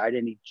south side,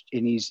 and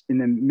he's in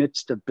the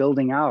midst of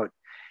building out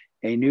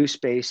a new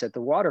space at the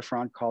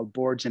waterfront called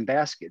Boards and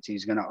Baskets.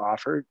 He's going to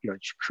offer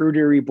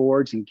charcuterie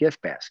boards and gift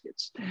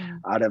baskets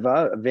out of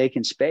a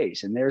vacant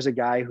space. And there's a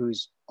guy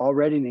who's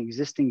already an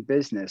existing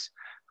business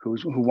who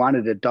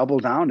wanted to double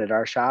down at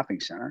our shopping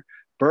center.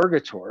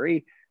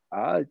 Burgatory,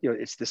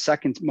 it's the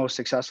second most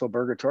successful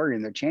Burgatory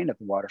in their chain at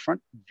the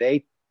waterfront.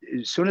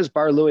 As soon as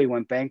Bar Louie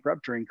went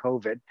bankrupt during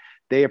COVID,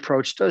 they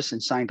approached us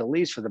and signed a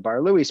lease for the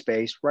Bar Louie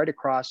space right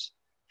across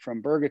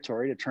from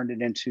Burgatory to turn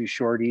it into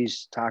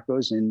Shorty's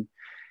Tacos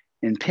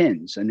and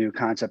Pins, a new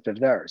concept of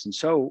theirs.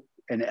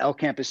 And El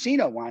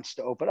Campesino wants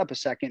to open up a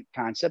second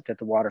concept at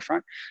the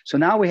waterfront. So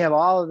now we have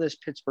all of this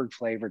Pittsburgh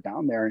flavor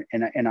down there,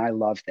 and I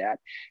love that.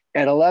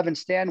 At 11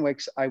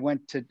 Stanwix, I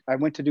wanted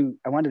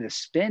to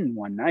spin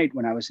one night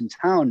when I was in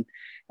town,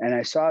 and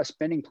I saw a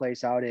spinning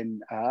place out in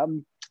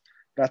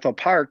Bethel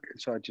Park.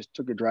 So I just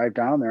took a drive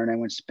down there and I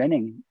went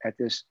spinning at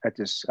this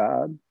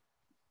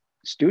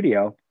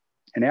studio.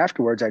 And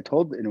afterwards I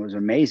told, and it was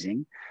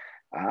amazing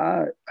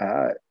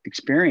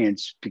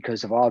experience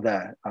because of all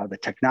the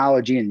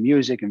technology and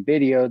music and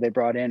video they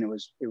brought in. It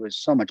was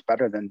so much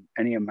better than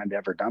any of them I'd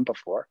ever done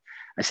before.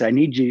 I said, I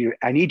need you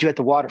at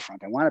the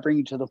waterfront. I want to bring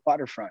you to the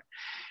waterfront.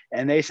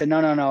 And they said,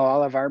 no.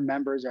 All of our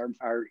members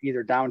are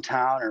either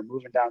downtown or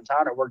moving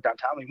downtown or work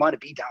downtown. We want to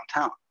be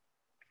downtown.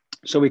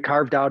 So we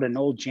carved out an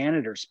old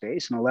janitor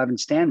space in 11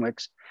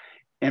 Stanwicks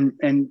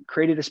and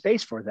created a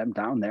space for them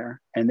down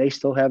there. And they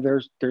still have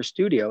their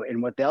studio.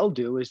 And what they'll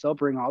do is they'll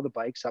bring all the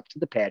bikes up to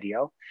the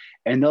patio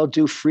and they'll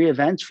do free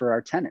events for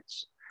our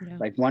tenants. Yeah.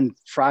 Like one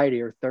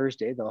Friday or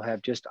Thursday, they'll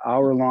have just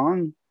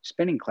hour-long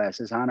spinning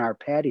classes on our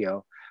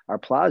patio, our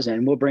plaza,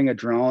 and we'll bring a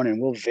drone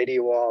and we'll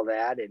video all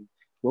that and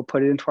we'll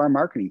put it into our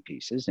marketing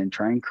pieces and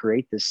try and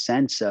create this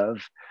sense of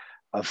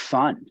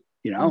fun.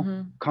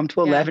 Come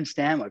to 11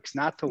 Stanwicks,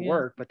 not to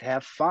work, but to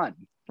have fun.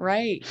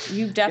 Right.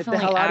 You've definitely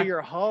get the hell out of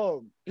your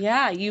home.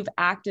 Yeah. You've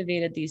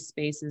activated these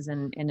spaces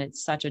and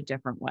it's such a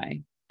different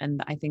way.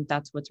 And I think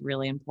that's what's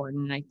really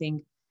important. And I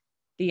think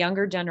the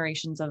younger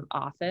generations of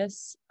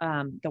office,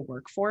 the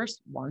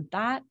workforce want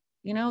that.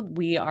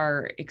 We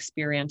are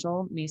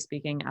experiential, me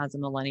speaking as a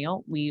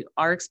millennial, we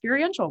are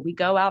experiential. We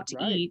go out to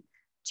eat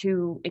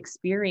to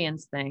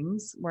experience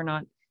things. We're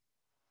not,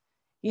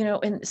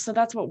 and so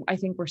that's what I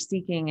think we're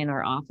seeking in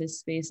our office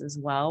space as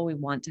well. We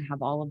want to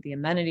have all of the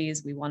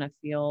amenities. We want to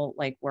feel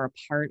like we're a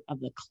part of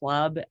the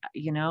club,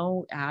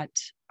 at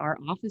our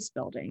office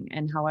building,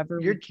 and however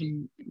we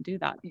can do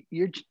that.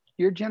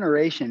 Your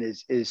generation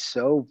is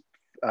so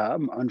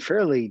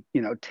unfairly,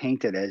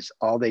 tainted as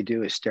all they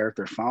do is stare at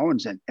their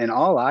phones. And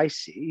all I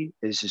see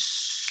is as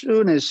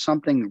soon as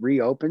something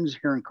reopens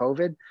here in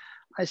COVID,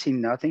 I see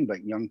nothing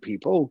but young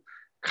people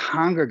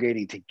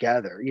congregating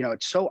together.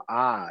 It's so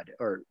odd,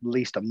 or at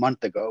least a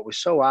month ago, it was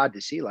so odd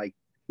to see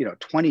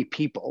 20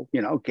 people,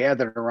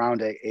 gathered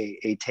around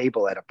a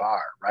table at a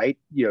bar, right?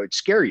 It'd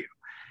scare you.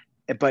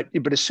 But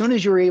as soon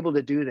as you're able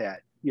to do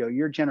that,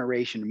 your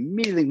generation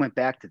immediately went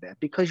back to that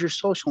because you're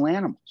social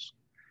animals.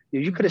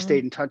 You could have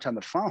stayed in touch on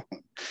the phone,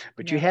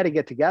 but you had to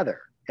get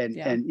together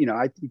and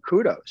I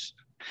kudos.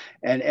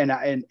 And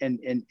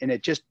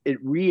it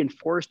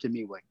reinforced to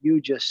me what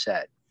you just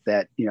said,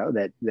 that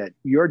that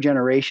your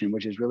generation,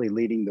 which is really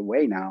leading the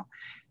way now,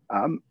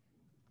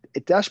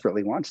 it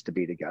desperately wants to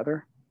be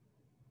together.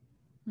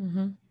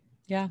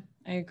 Yeah,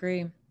 I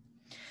agree.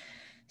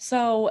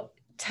 So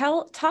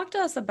talk to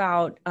us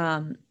about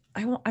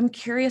I'm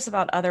curious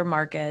about other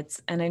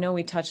markets, and I know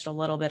we touched a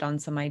little bit on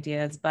some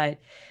ideas, but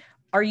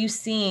are you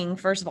seeing,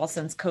 first of all,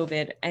 since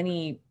COVID,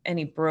 any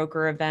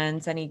broker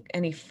events,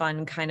 any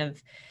fun kind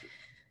of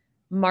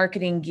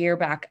marketing gear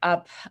back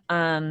up?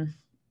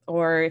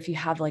 Or if you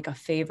have like a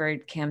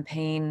favorite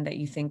campaign that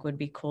you think would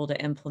be cool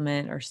to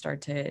implement or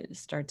start to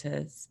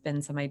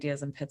spin some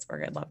ideas in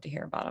Pittsburgh, I'd love to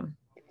hear about them.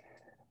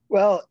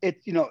 Well,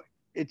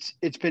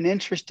 it's been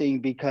interesting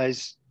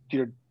because,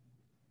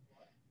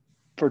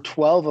 for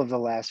 12 of the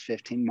last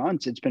 15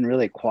 months, it's been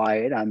really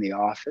quiet on the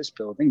office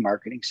building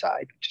marketing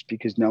side, just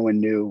because no one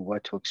knew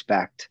what to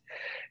expect.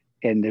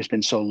 And there's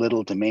been so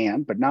little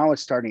demand, but now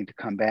it's starting to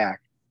come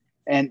back.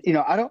 And,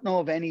 I don't know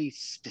of any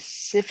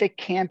specific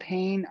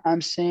campaign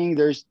I'm seeing.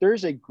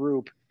 There's a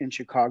group in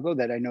Chicago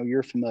that I know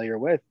you're familiar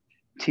with,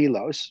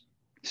 Telos,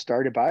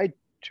 started by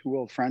two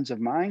old friends of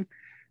mine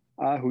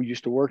who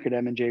used to work at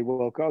M&J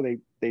Wilco.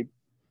 They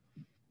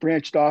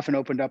branched off and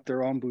opened up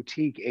their own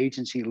boutique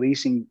agency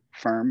leasing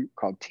firm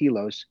called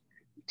Telos,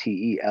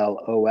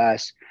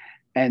 Telos.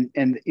 And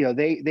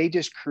they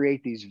just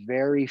create these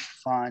very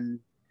fun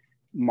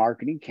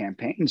marketing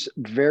campaigns,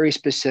 very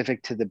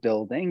specific to the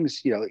buildings.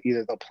 Either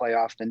they'll play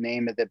off the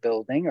name of the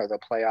building or they'll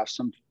play off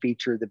some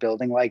feature of the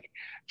building. Like,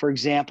 for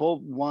example,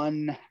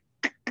 one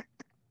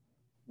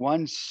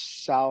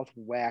South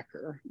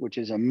Wacker, which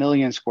is a 1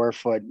 million square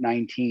foot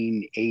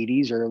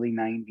 1980s, early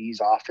 90s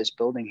office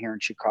building here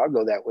in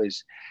Chicago that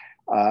was,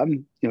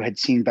 had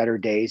seen better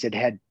days. It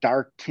had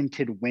dark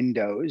tinted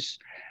windows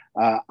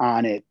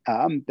on it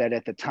that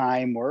at the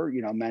time were,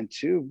 meant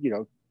to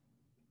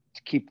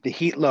keep the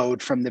heat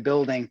load from the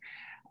building.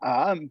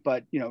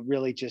 But,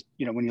 really just,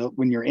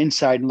 when you're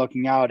inside and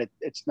looking out,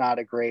 it's not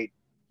a great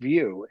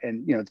view.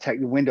 And, the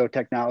window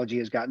technology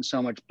has gotten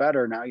so much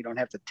better. Now you don't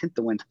have to tint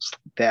the windows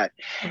like that.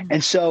 Mm-hmm.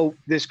 And so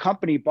this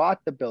company bought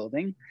the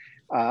building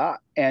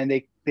and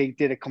they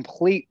did a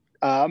complete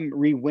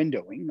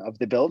re-windowing of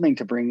the building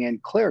to bring in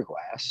clear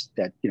glass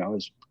that,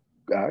 is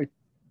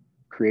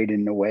created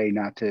in a way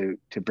not to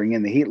bring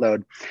in the heat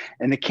load.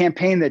 And the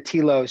campaign that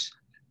Telos,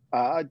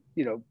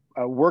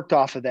 worked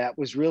off of that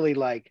was really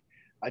like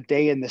a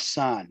day in the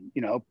sun,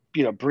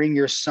 bring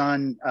your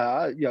sun,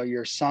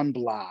 your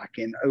sunblock.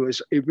 And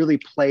it really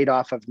played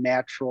off of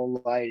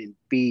natural light and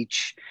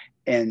beach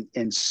and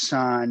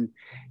sun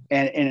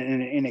and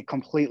in a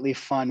completely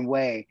fun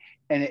way.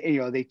 And,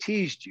 they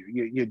teased you.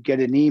 You'd get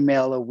an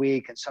email a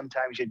week and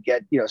sometimes you'd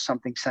get,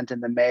 something sent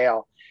in the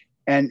mail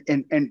and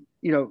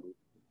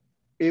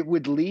it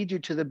would lead you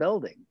to the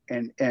building.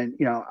 And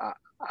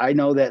I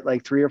know that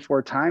like 3 or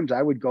 4 times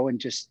I would go and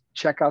just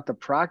check out the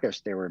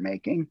progress they were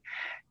making.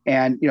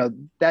 And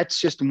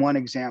that's just one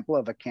example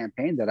of a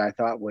campaign that I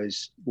thought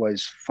was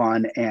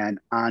fun and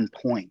on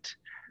point.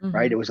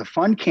 Right. It was a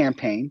fun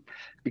campaign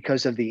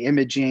because of the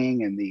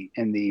imaging and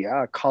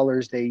the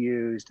colors they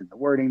used and the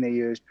wording they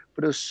used,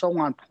 but it was so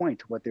on point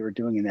to what they were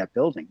doing in that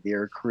building. They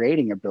were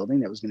creating a building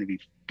that was going to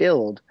be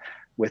filled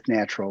with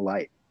natural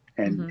light,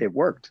 and it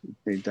worked.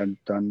 They've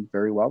done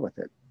very well with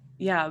it.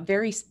 Yeah,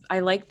 I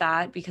like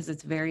that because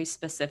it's very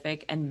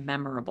specific and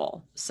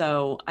memorable.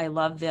 So I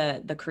love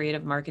the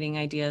creative marketing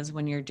ideas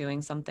when you're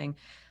doing something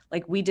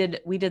like we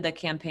did the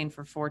campaign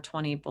for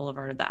 420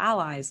 Boulevard of the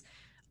Allies,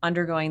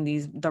 undergoing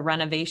the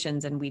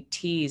renovations, and we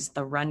teased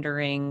the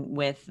rendering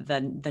with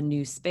the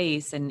new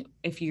space. And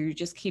if you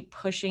just keep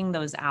pushing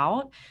those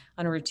out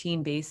on a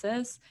routine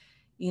basis,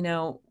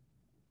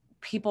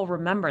 people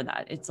remember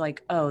that. It's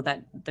like, oh,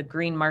 that the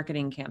green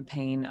marketing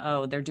campaign,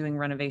 oh, they're doing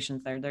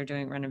renovations there, they're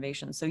doing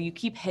renovations. So you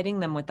keep hitting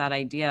them with that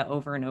idea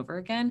over and over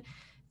again.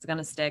 It's going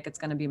to stick. It's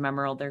going to be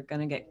memorable. They're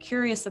going to get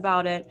curious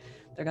about it.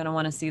 They're going to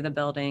want to see the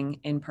building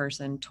in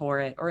person,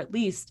 tour it, or at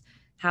least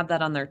have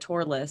that on their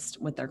tour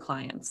list with their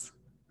clients.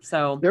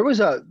 So there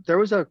was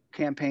a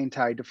campaign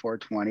tied to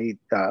 420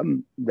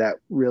 that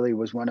really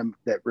was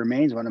that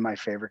remains one of my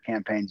favorite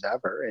campaigns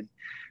ever. And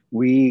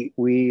we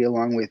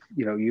along with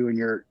you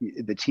and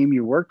the team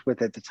you worked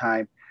with at the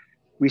time,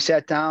 we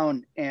sat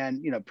down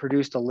and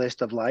produced a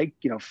list of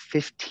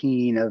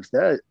 15 of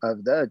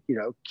the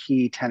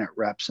key tenant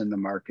reps in the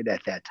market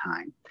at that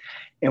time,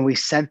 and we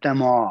sent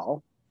them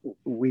all.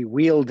 We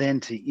wheeled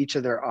into each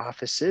of their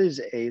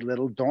offices a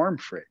little dorm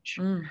fridge,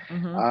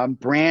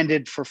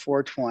 branded for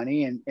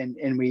 420,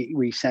 and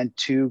we sent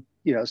 2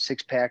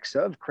 6-packs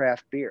of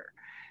craft beer,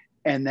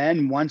 and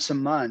then once a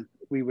month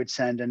we would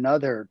send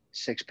another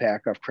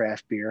 6-pack of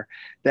craft beer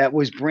that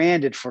was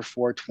branded for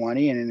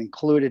 420, and it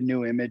included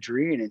new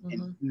imagery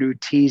and new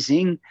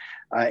teasing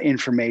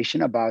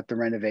information about the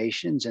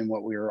renovations and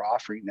what we were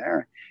offering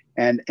there.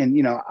 And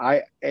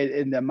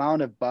the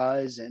amount of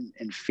buzz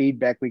and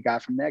feedback we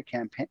got from that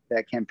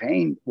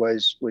campaign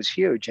was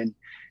huge. And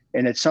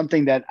it's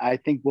something that I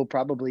think we'll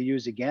probably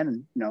use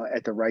again,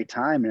 at the right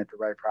time and at the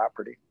right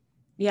property.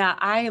 Yeah,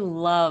 I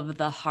love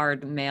the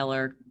hard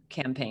mailer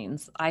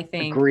campaigns. I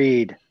think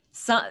agreed.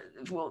 I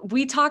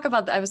was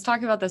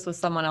talking about this with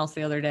someone else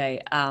the other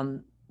day.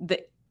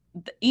 The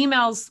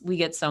emails, we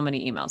get so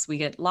many emails. We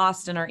get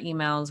lost in our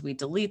emails. We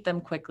delete them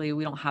quickly.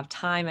 We don't have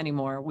time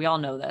anymore. We all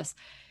know this.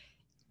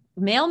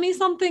 Mail me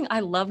something.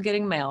 I love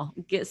getting mail.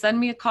 Send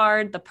me a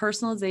card, the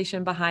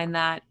personalization behind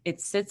that.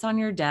 It sits on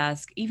your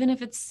desk. Even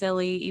if it's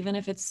silly, even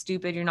if it's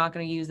stupid, you're not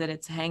going to use it.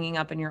 It's hanging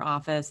up in your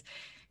office.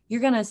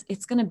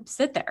 It's going to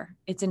sit there.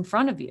 It's in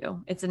front of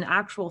you. It's an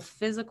actual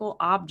physical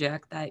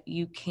object that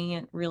you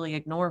can't really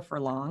ignore for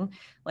long.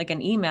 Like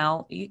an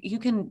email,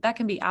 that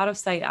can be out of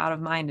sight, out of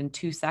mind in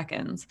 2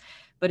 seconds.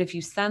 But if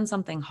you send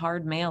something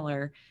hard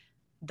mailer,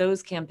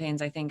 those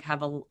campaigns, I think,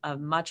 have a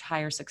much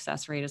higher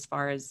success rate as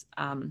far as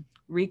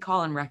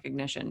recall and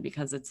recognition,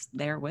 because it's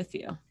there with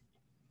you.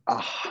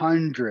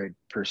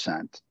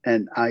 100%.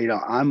 And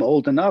I'm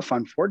old enough,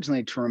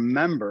 unfortunately, to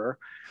remember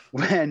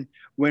when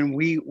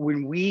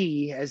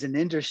we as an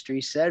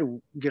industry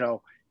said,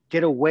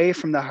 get away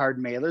from the hard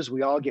mailers.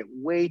 We all get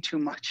way too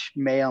much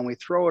mail and we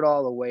throw it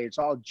all away. It's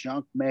all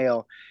junk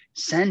mail.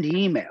 Send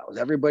emails.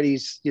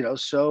 Everybody's,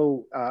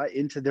 so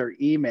into their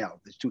email.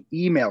 Let's do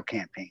email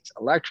campaigns,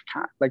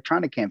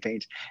 electronic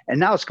campaigns. And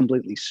now it's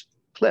completely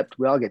flipped.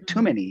 We all get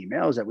too many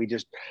emails that we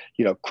just,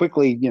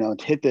 quickly,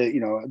 hit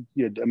the,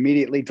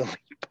 immediately delete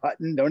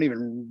button, don't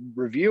even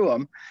review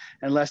them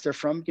unless they're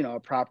from, a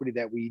property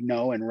that we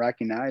know and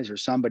recognize or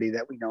somebody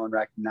that we know and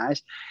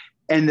recognize.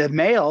 And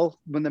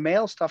when the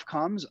mail stuff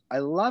comes, I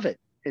love it.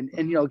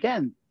 And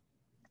again,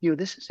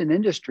 this is an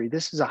industry.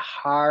 This is a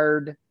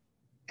hard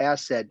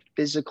asset,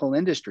 physical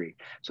industry.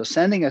 So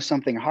sending us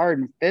something hard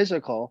and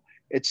physical,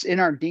 it's in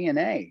our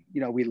DNA.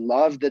 We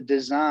love the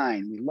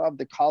design. We love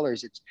the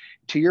colors. It's,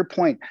 to your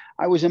point,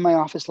 I was in my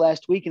office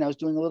last week and I was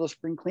doing a little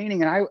spring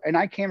cleaning and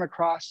I came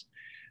across,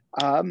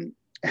 I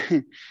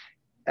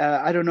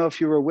don't know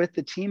if you were with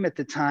the team at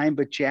the time,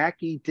 but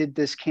Jackie did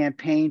this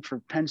campaign for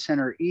Penn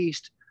Center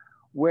East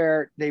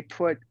where they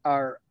put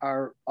all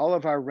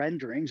of our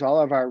renderings, all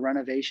of our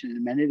renovation and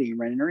amenity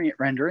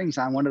renderings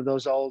on one of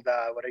those old,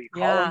 what do you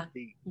call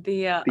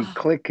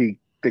them?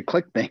 The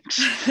click things,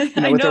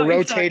 with the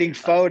rotating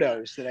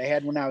photos that I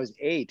had when I was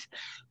 8.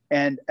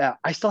 And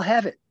I still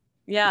have it.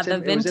 Yeah, the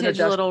vintage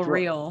little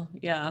reel.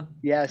 Yeah.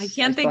 Yes. I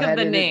can't think of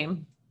the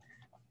name.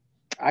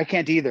 I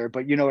can't either,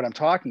 but you know what I'm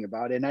talking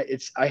about. And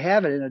I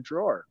have it in a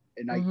drawer,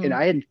 and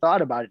I hadn't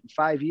thought about it in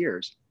 5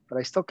 years, but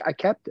I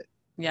kept it.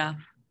 Yeah.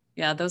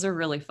 Yeah. Those are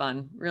really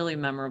fun, really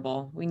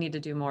memorable. We need to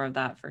do more of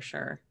that for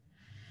sure.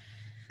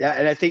 Yeah.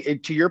 And I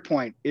think, to your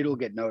point, it'll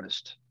get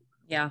noticed.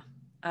 Yeah,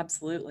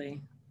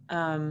 absolutely.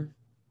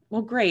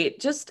 Well,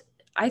 great.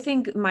 I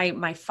think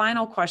my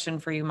final question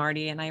for you,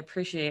 Marty, and I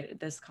appreciate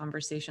this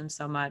conversation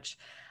so much.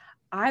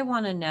 I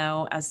want to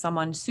know, as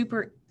someone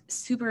super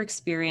super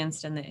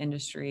experienced in the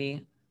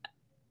industry,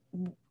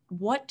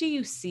 what do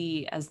you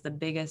see as the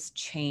biggest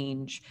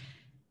change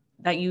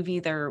that you've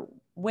either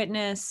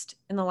witnessed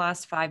in the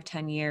last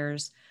 5-10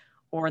 years,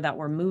 or that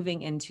we're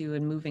moving into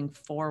and moving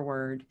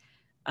forward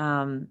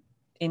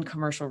in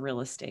commercial real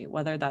estate,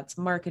 whether that's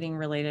marketing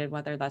related,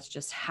 whether that's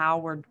just how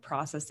we're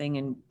processing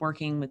and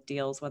working with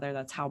deals, whether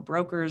that's how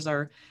brokers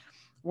are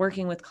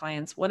working with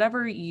clients,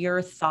 whatever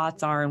your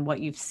thoughts are and what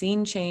you've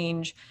seen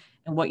change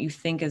and what you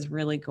think is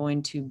really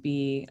going to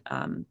be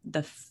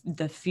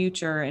the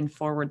future and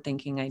forward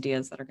thinking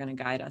ideas that are going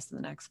to guide us in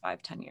the next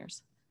 5-10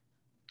 years?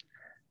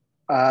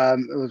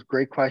 It was a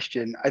great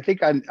question. I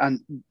think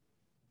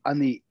on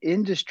the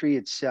industry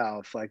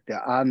itself, like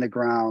the on the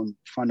ground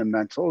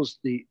fundamentals,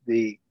 the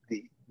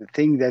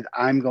thing that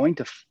I'm going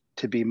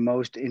to be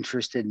most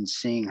interested in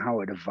seeing how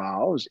it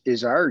evolves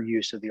is our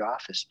use of the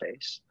office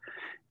space,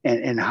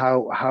 and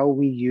how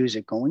we use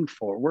it going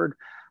forward.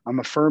 I'm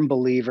a firm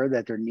believer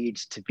that there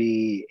needs to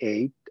be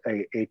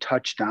a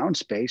touchdown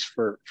space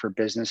for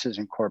businesses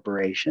and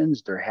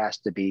corporations. There has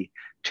to be,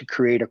 to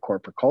create a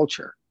corporate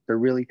culture. There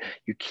really,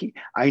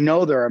 I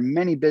know there are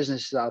many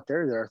businesses out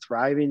there that are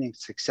thriving and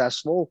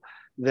successful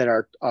that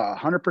are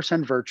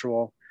 100%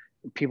 virtual.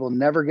 People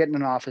never get in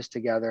an office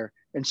together,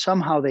 and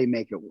somehow they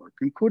make it work.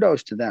 And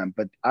kudos to them.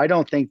 But I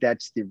don't think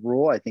that's the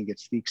rule. I think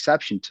it's the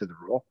exception to the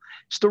rule.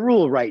 It's the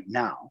rule right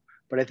now.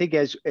 But I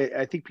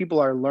think people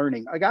are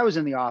learning. Like, I was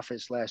in the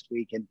office last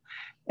week,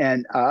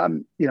 and I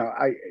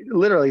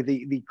literally,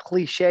 the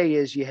cliche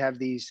is you have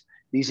these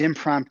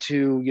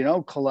impromptu,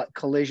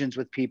 collisions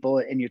with people,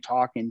 and you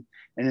talk, and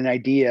an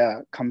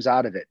idea comes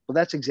out of it. Well,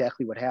 that's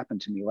exactly what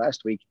happened to me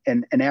last week.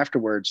 And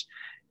afterwards,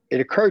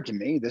 it occurred to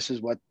me, this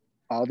is what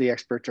all the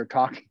experts are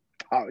talking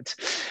about.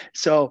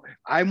 So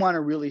I want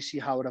to really see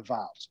how it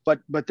evolves.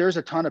 But there's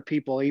a ton of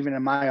people, even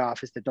in my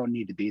office, that don't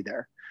need to be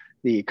there.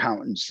 The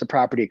accountants, the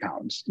property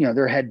accountants,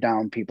 they're head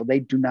down people.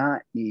 They do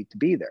not need to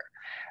be there.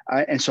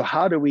 And so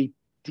how do we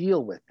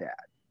deal with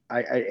that?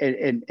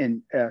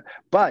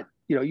 But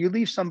you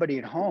leave somebody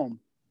at home,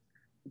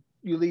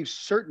 you leave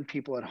certain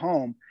people at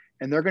home,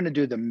 and they're going to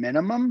do the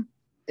minimum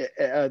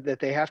that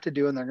they have to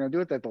do, and they're going to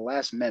do it at the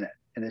last minute.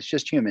 And it's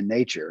just human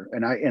nature.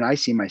 And I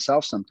see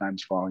myself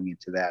sometimes falling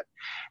into that.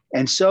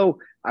 And so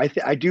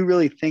I do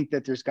really think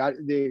that there's got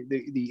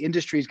the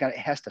industry's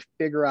has to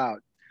figure out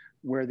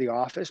where the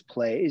office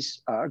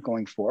plays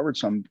going forward.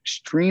 So I'm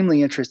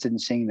extremely interested in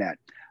seeing that.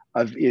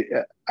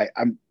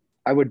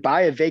 I would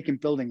buy a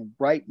vacant building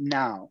right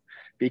now,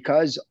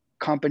 because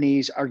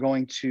companies are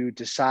going to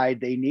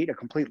decide they need a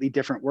completely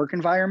different work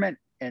environment,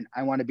 and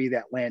I want to be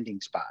that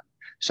landing spot.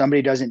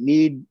 Somebody doesn't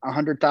need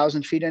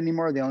 100,000 feet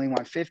anymore; they only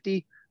want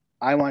 50.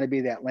 I want to be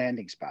that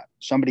landing spot.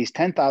 Somebody's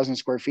 10,000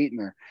 square feet,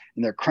 and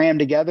they're crammed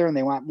together, and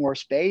they want more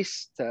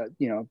space to,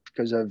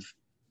 because of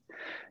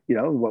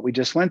what we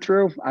just went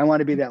through. I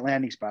want to be that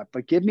landing spot.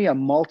 But give me a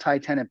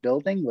multi-tenant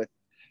building with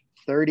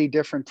 30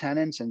 different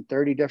tenants and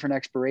 30 different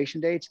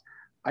expiration dates.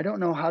 I don't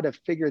know how to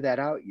figure that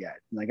out yet.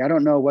 Like, I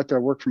don't know what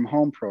their work from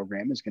home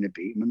program is going to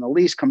be. When the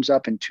lease comes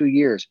up in 2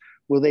 years,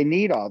 will they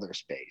need all their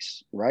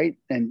space? Right.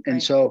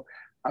 And so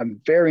I'm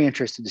very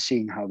interested to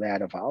seeing how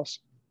that evolves.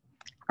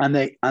 On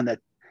the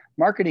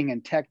marketing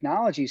and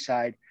technology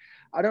side,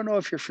 I don't know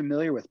if you're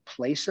familiar with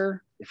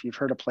Placer, if you've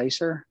heard of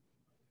Placer.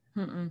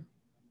 Mm-mm.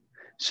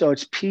 So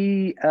it's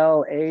Placier.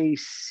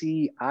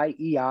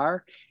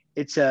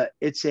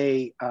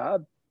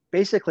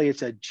 Basically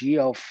it's a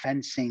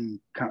geofencing.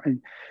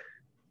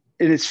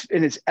 In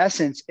its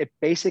essence, it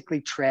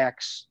basically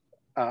tracks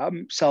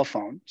cell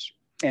phones,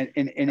 and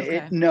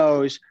okay. it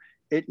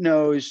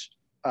knows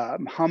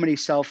how many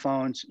cell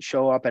phones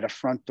show up at a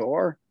front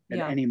door at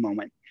any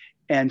moment.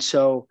 And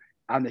so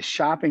on the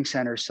shopping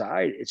center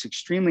side, it's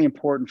extremely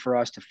important for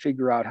us to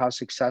figure out how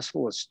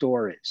successful a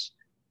store is.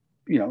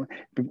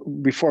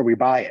 Before we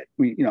buy it,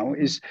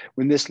 is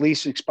when this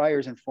lease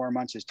expires in 4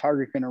 months, is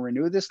Target going to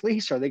renew this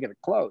lease, or are they going to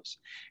close?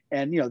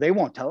 And, they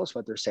won't tell us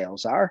what their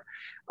sales are.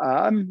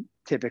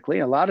 Typically,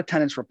 a lot of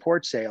tenants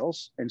report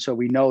sales, and so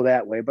we know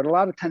that way, but a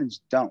lot of tenants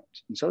don't.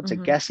 And so it's a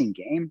guessing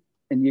game.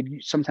 And you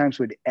sometimes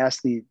would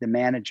ask the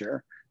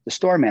manager, the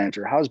store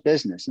manager, how's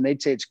business? And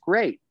they'd say it's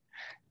great.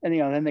 And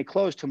then they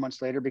close 2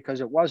 months later because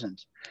it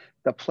wasn't.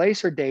 The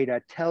Placer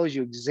data tells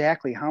you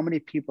exactly how many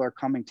people are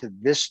coming to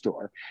this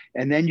store,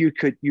 and then you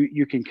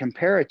can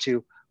compare it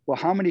to, well,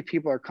 how many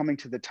people are coming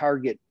to the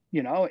Target,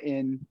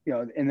 in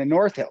the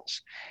North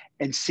Hills,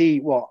 and see,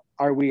 well,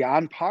 are we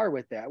on par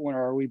with that one,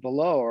 or are we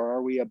below, or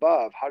are we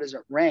above? How does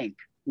it rank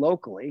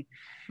locally?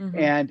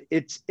 And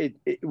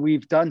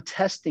we've done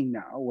testing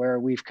now where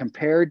we've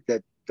compared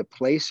the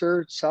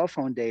Placer cell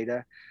phone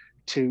data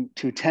to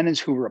tenants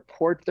who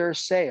report their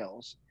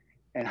sales,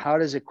 and how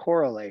does it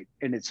correlate?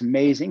 And it's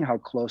amazing how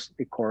close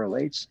it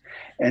correlates.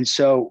 And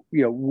so,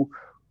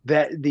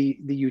 that the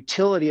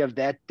utility of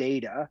that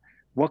data,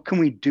 what can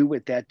we do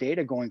with that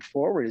data going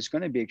forward, is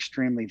going to be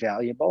extremely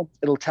valuable.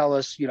 It'll tell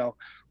us,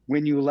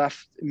 when you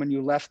left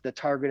the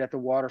Target at the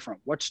waterfront,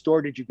 what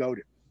store did you go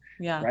to?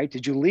 Yeah. right?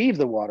 Did you leave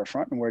the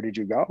waterfront and where did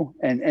you go?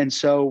 And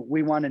so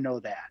we want to know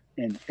that.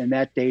 And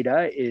that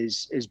data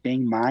is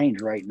being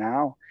mined right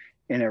now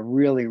in a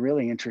really,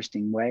 really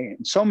interesting way.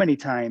 And so many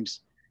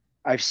times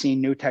I've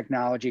seen new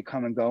technology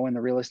come and go in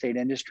the real estate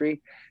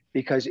industry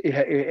because it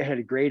had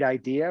a great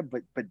idea,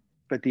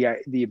 but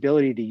the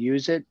ability to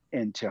use it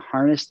and to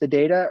harness the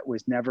data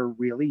was never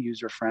really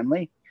user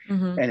friendly,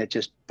 Mm-hmm. and it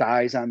just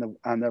dies on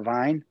the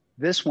vine.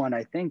 This one,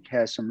 I think,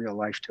 has some real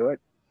life to it.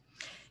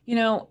 You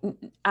know,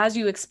 as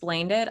you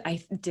explained it,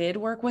 I did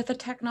work with a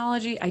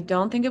technology. I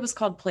don't think it was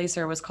called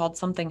Placer. It was called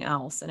something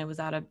else, and it was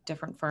at a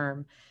different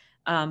firm.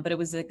 But it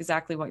was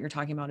exactly what you're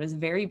talking about. It was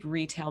very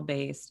retail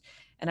based.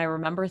 And I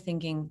remember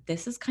thinking,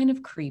 this is kind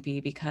of creepy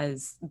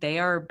because they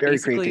are Very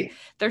basically, creepy.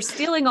 they're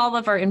stealing all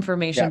of our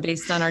information Yeah.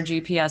 based on our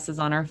GPSs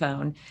on our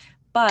phone.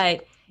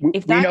 But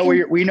if We that know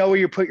can, we know where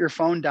you put your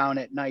phone down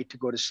at night to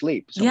go to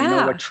sleep. So we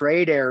know what yeah,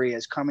 trade area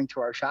is coming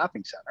to our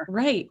shopping center.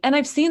 right. And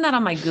I've seen that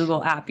on my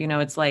Google app. You know,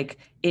 it's like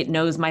it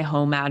knows my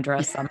home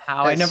address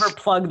somehow. I never Yes.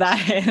 plug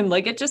that in.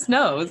 Like it just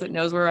knows. It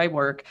knows where I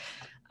work.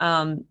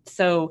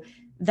 So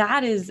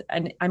that is,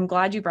 and I'm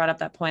glad you brought up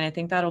that point. I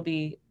think that'll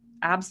be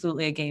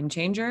absolutely a game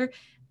changer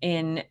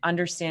in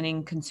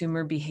understanding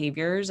consumer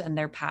behaviors and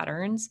their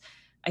patterns.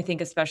 I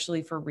think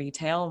especially for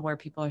retail where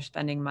people are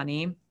spending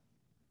money.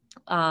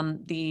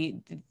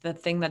 The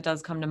thing that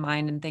does come to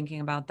mind in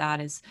thinking about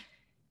that is,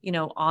 you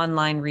know,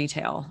 online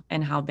retail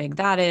and how big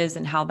that is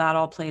and how that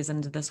all plays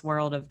into this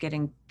world of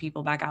getting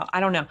people back out. I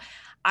don't know.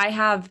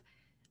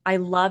 I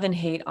love and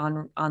hate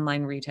on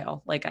online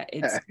retail. Like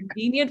it's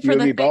convenient You for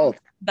and the me things both.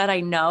 that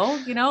I know,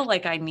 you know,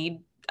 like I need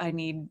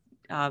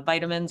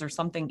vitamins or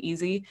something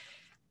easy,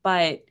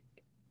 but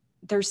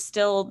there's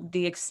still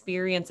the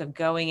experience of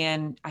going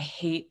in. I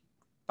hate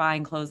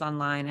buying clothes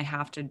online. I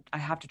have to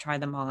try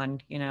them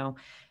on, you know.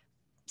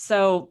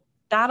 So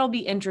that'll be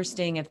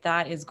interesting if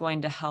that is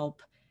going to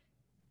help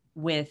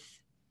with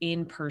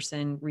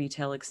in-person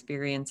retail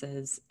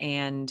experiences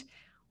and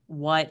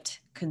what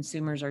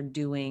consumers are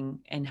doing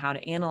and how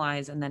to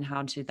analyze and then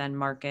how to then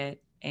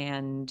market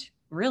and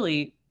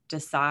really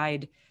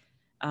decide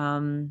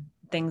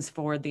things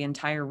for the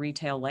entire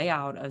retail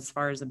layout as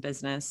far as a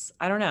business.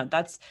 I don't know.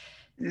 That's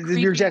You're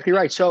creepy. exactly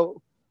right.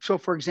 So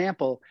for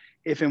example,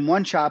 if in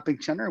one shopping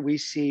center we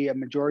see a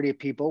majority of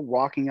people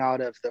walking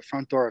out of the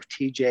front door of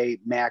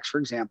TJ Maxx, for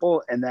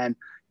example, and then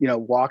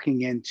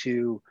walking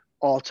into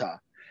Ulta,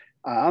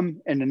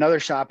 in another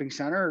shopping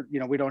center,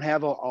 we don't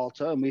have a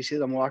Ulta, and we see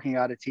them walking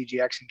out of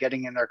TJX and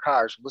getting in their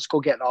cars. Let's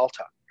go get an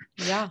Ulta,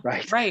 Yeah.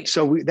 right? Right.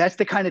 So that's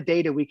the kind of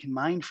data we can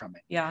mine from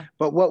it. Yeah.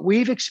 But what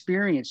we've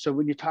experienced, so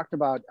when you talked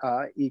about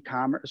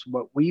e-commerce,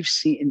 what we've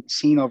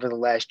seen over the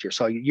last year.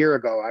 So a year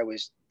ago, I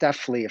was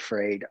definitely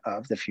afraid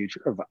of the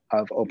future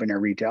of open air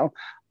retail.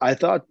 I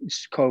thought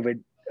COVID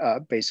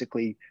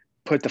basically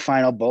put the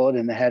final bullet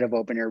in the head of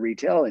open air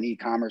retail and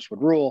e-commerce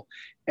would rule.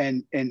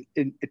 And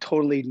it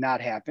totally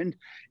not happened.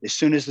 As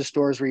soon as the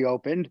stores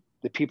reopened,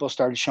 the people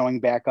started showing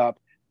back up.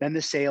 Then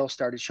the sales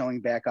started showing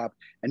back up.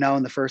 And now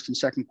in the first and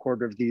second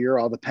quarter of the year,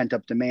 all the pent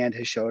up demand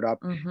has showed up.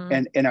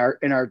 Mm-hmm.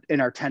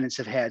 And our tenants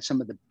have had some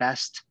of the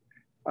best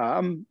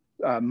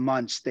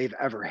months they've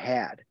ever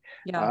had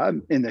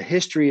in the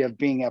history of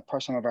being at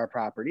some of our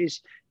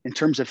properties in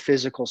terms of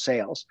physical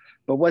sales.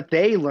 But what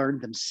they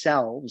learned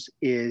themselves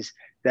is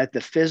that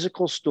the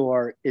physical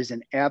store is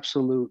an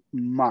absolute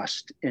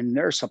must in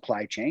their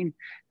supply chain.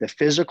 The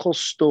physical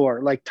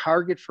store, like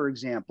Target, for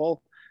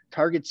example,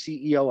 Target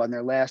CEO on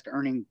their last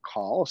earning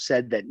call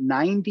said that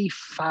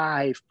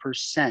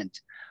 95%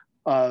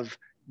 of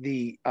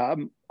the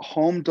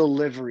home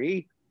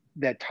delivery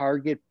that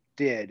Target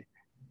did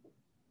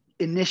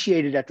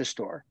initiated at the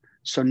store.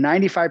 So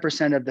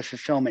 95% of the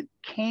fulfillment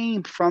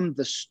came from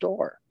the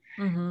store.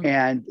 Mm-hmm.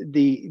 And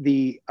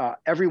the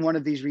every one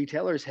of these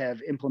retailers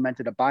have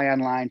implemented a buy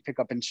online, pick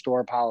up in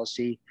store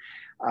policy.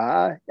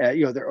 They're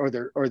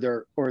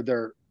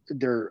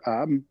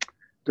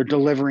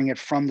delivering it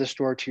from the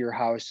store to your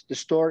house. The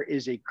store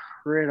is a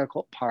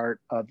critical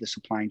part of the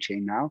supply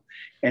chain now,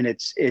 and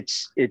it's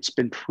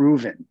been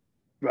proven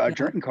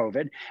during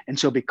COVID. And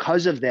so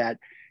because of that,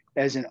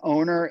 as an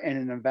owner and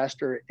an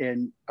investor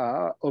in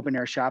open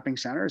air shopping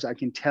centers, I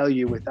can tell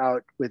you with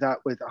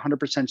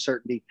 100%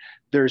 certainty,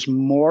 there's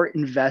more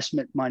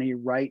investment money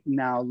right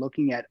now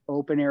looking at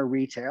open air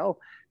retail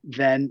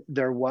than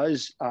there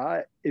was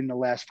in the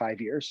last 5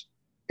 years.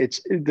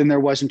 Than there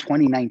was in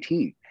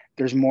 2019.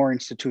 There's more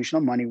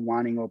institutional money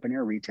wanting open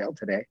air retail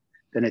today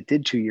than it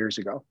did 2 years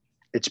ago.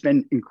 It's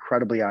been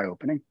incredibly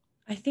eye-opening.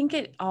 I think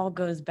it all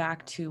goes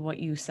back to what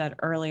you said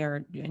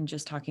earlier in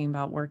just talking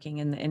about working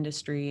in the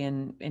industry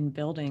and in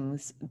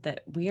buildings,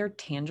 that we are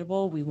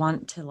tangible. We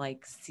want to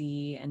like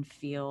see and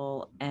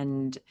feel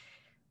and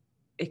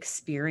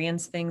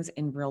experience things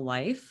in real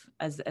life.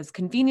 As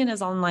convenient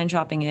as online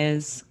shopping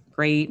is,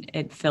 great,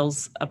 it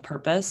fills a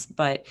purpose,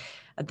 but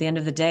at the end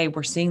of the day,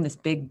 we're seeing this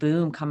big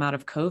boom come out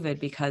of COVID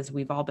because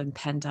we've all been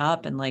pent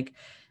up and like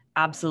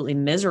absolutely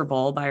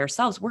miserable by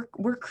ourselves.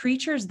 We're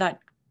creatures that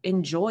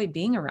enjoy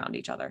being around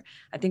each other.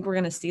 I think we're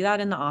going to see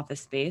that in the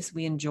office space.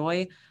 We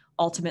enjoy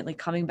ultimately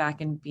coming back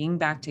and being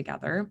back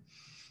together.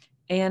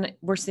 And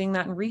we're seeing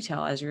that in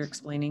retail, as you're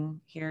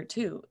explaining here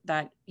too,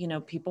 that,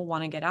 people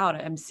want to get out.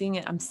 I'm seeing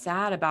it. I'm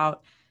sad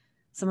about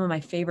some of my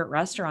favorite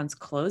restaurants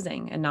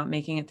closing and not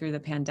making it through the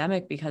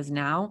pandemic, because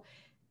now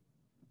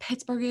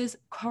Pittsburgh is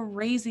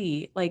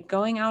crazy. Like,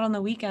 going out on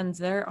the weekends,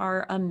 there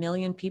are a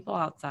million people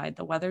outside.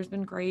 The weather's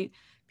been great.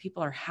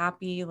 People are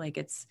happy. Like,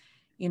 it's,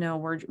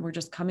 we're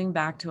just coming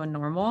back to a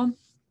normal.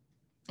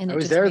 And I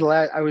was there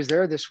I was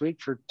there this week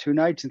for 2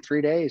 nights and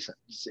 3 days.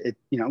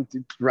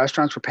 The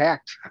restaurants were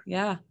packed.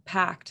 Yeah,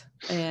 packed.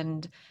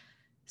 And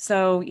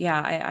so,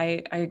 yeah,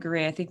 I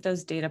agree. I think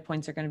those data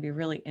points are going to be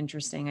really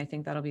interesting. I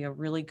think that'll be a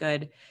really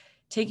good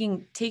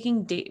taking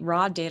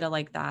raw data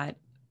like that,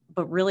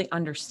 but really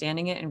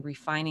understanding it and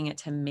refining it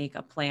to make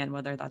a plan,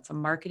 whether that's a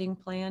marketing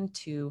plan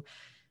to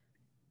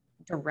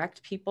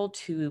direct people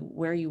to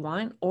where you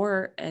want,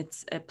 or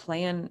it's a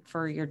plan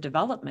for your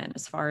development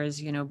as far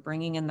as,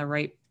 bringing in the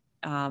right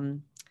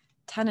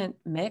tenant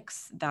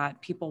mix that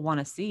people want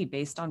to see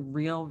based on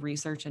real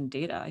research and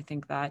data. I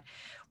think that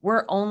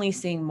we're only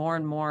seeing more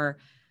and more,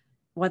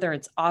 whether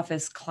it's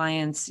office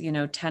clients,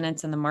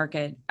 tenants in the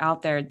market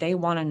out there, they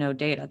want to know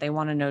data. They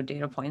want to know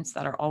data points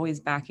that are always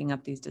backing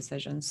up these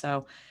decisions.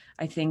 So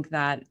I think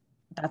that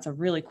that's a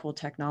really cool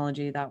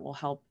technology that will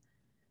help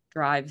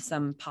drive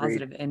some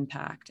positive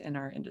impact in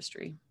our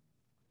industry.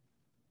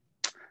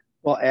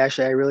 Well,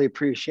 Ashley, I really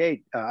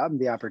appreciate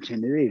the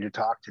opportunity to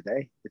talk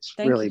today. It's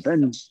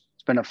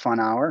been a fun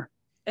hour.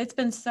 It's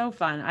been so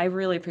fun. I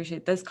really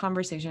appreciate this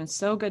conversation. It's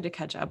so good to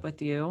catch up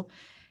with you.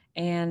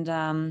 And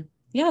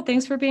yeah,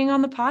 thanks for being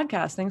on the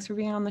podcast. Thanks for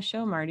being on the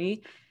show,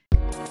 Marty.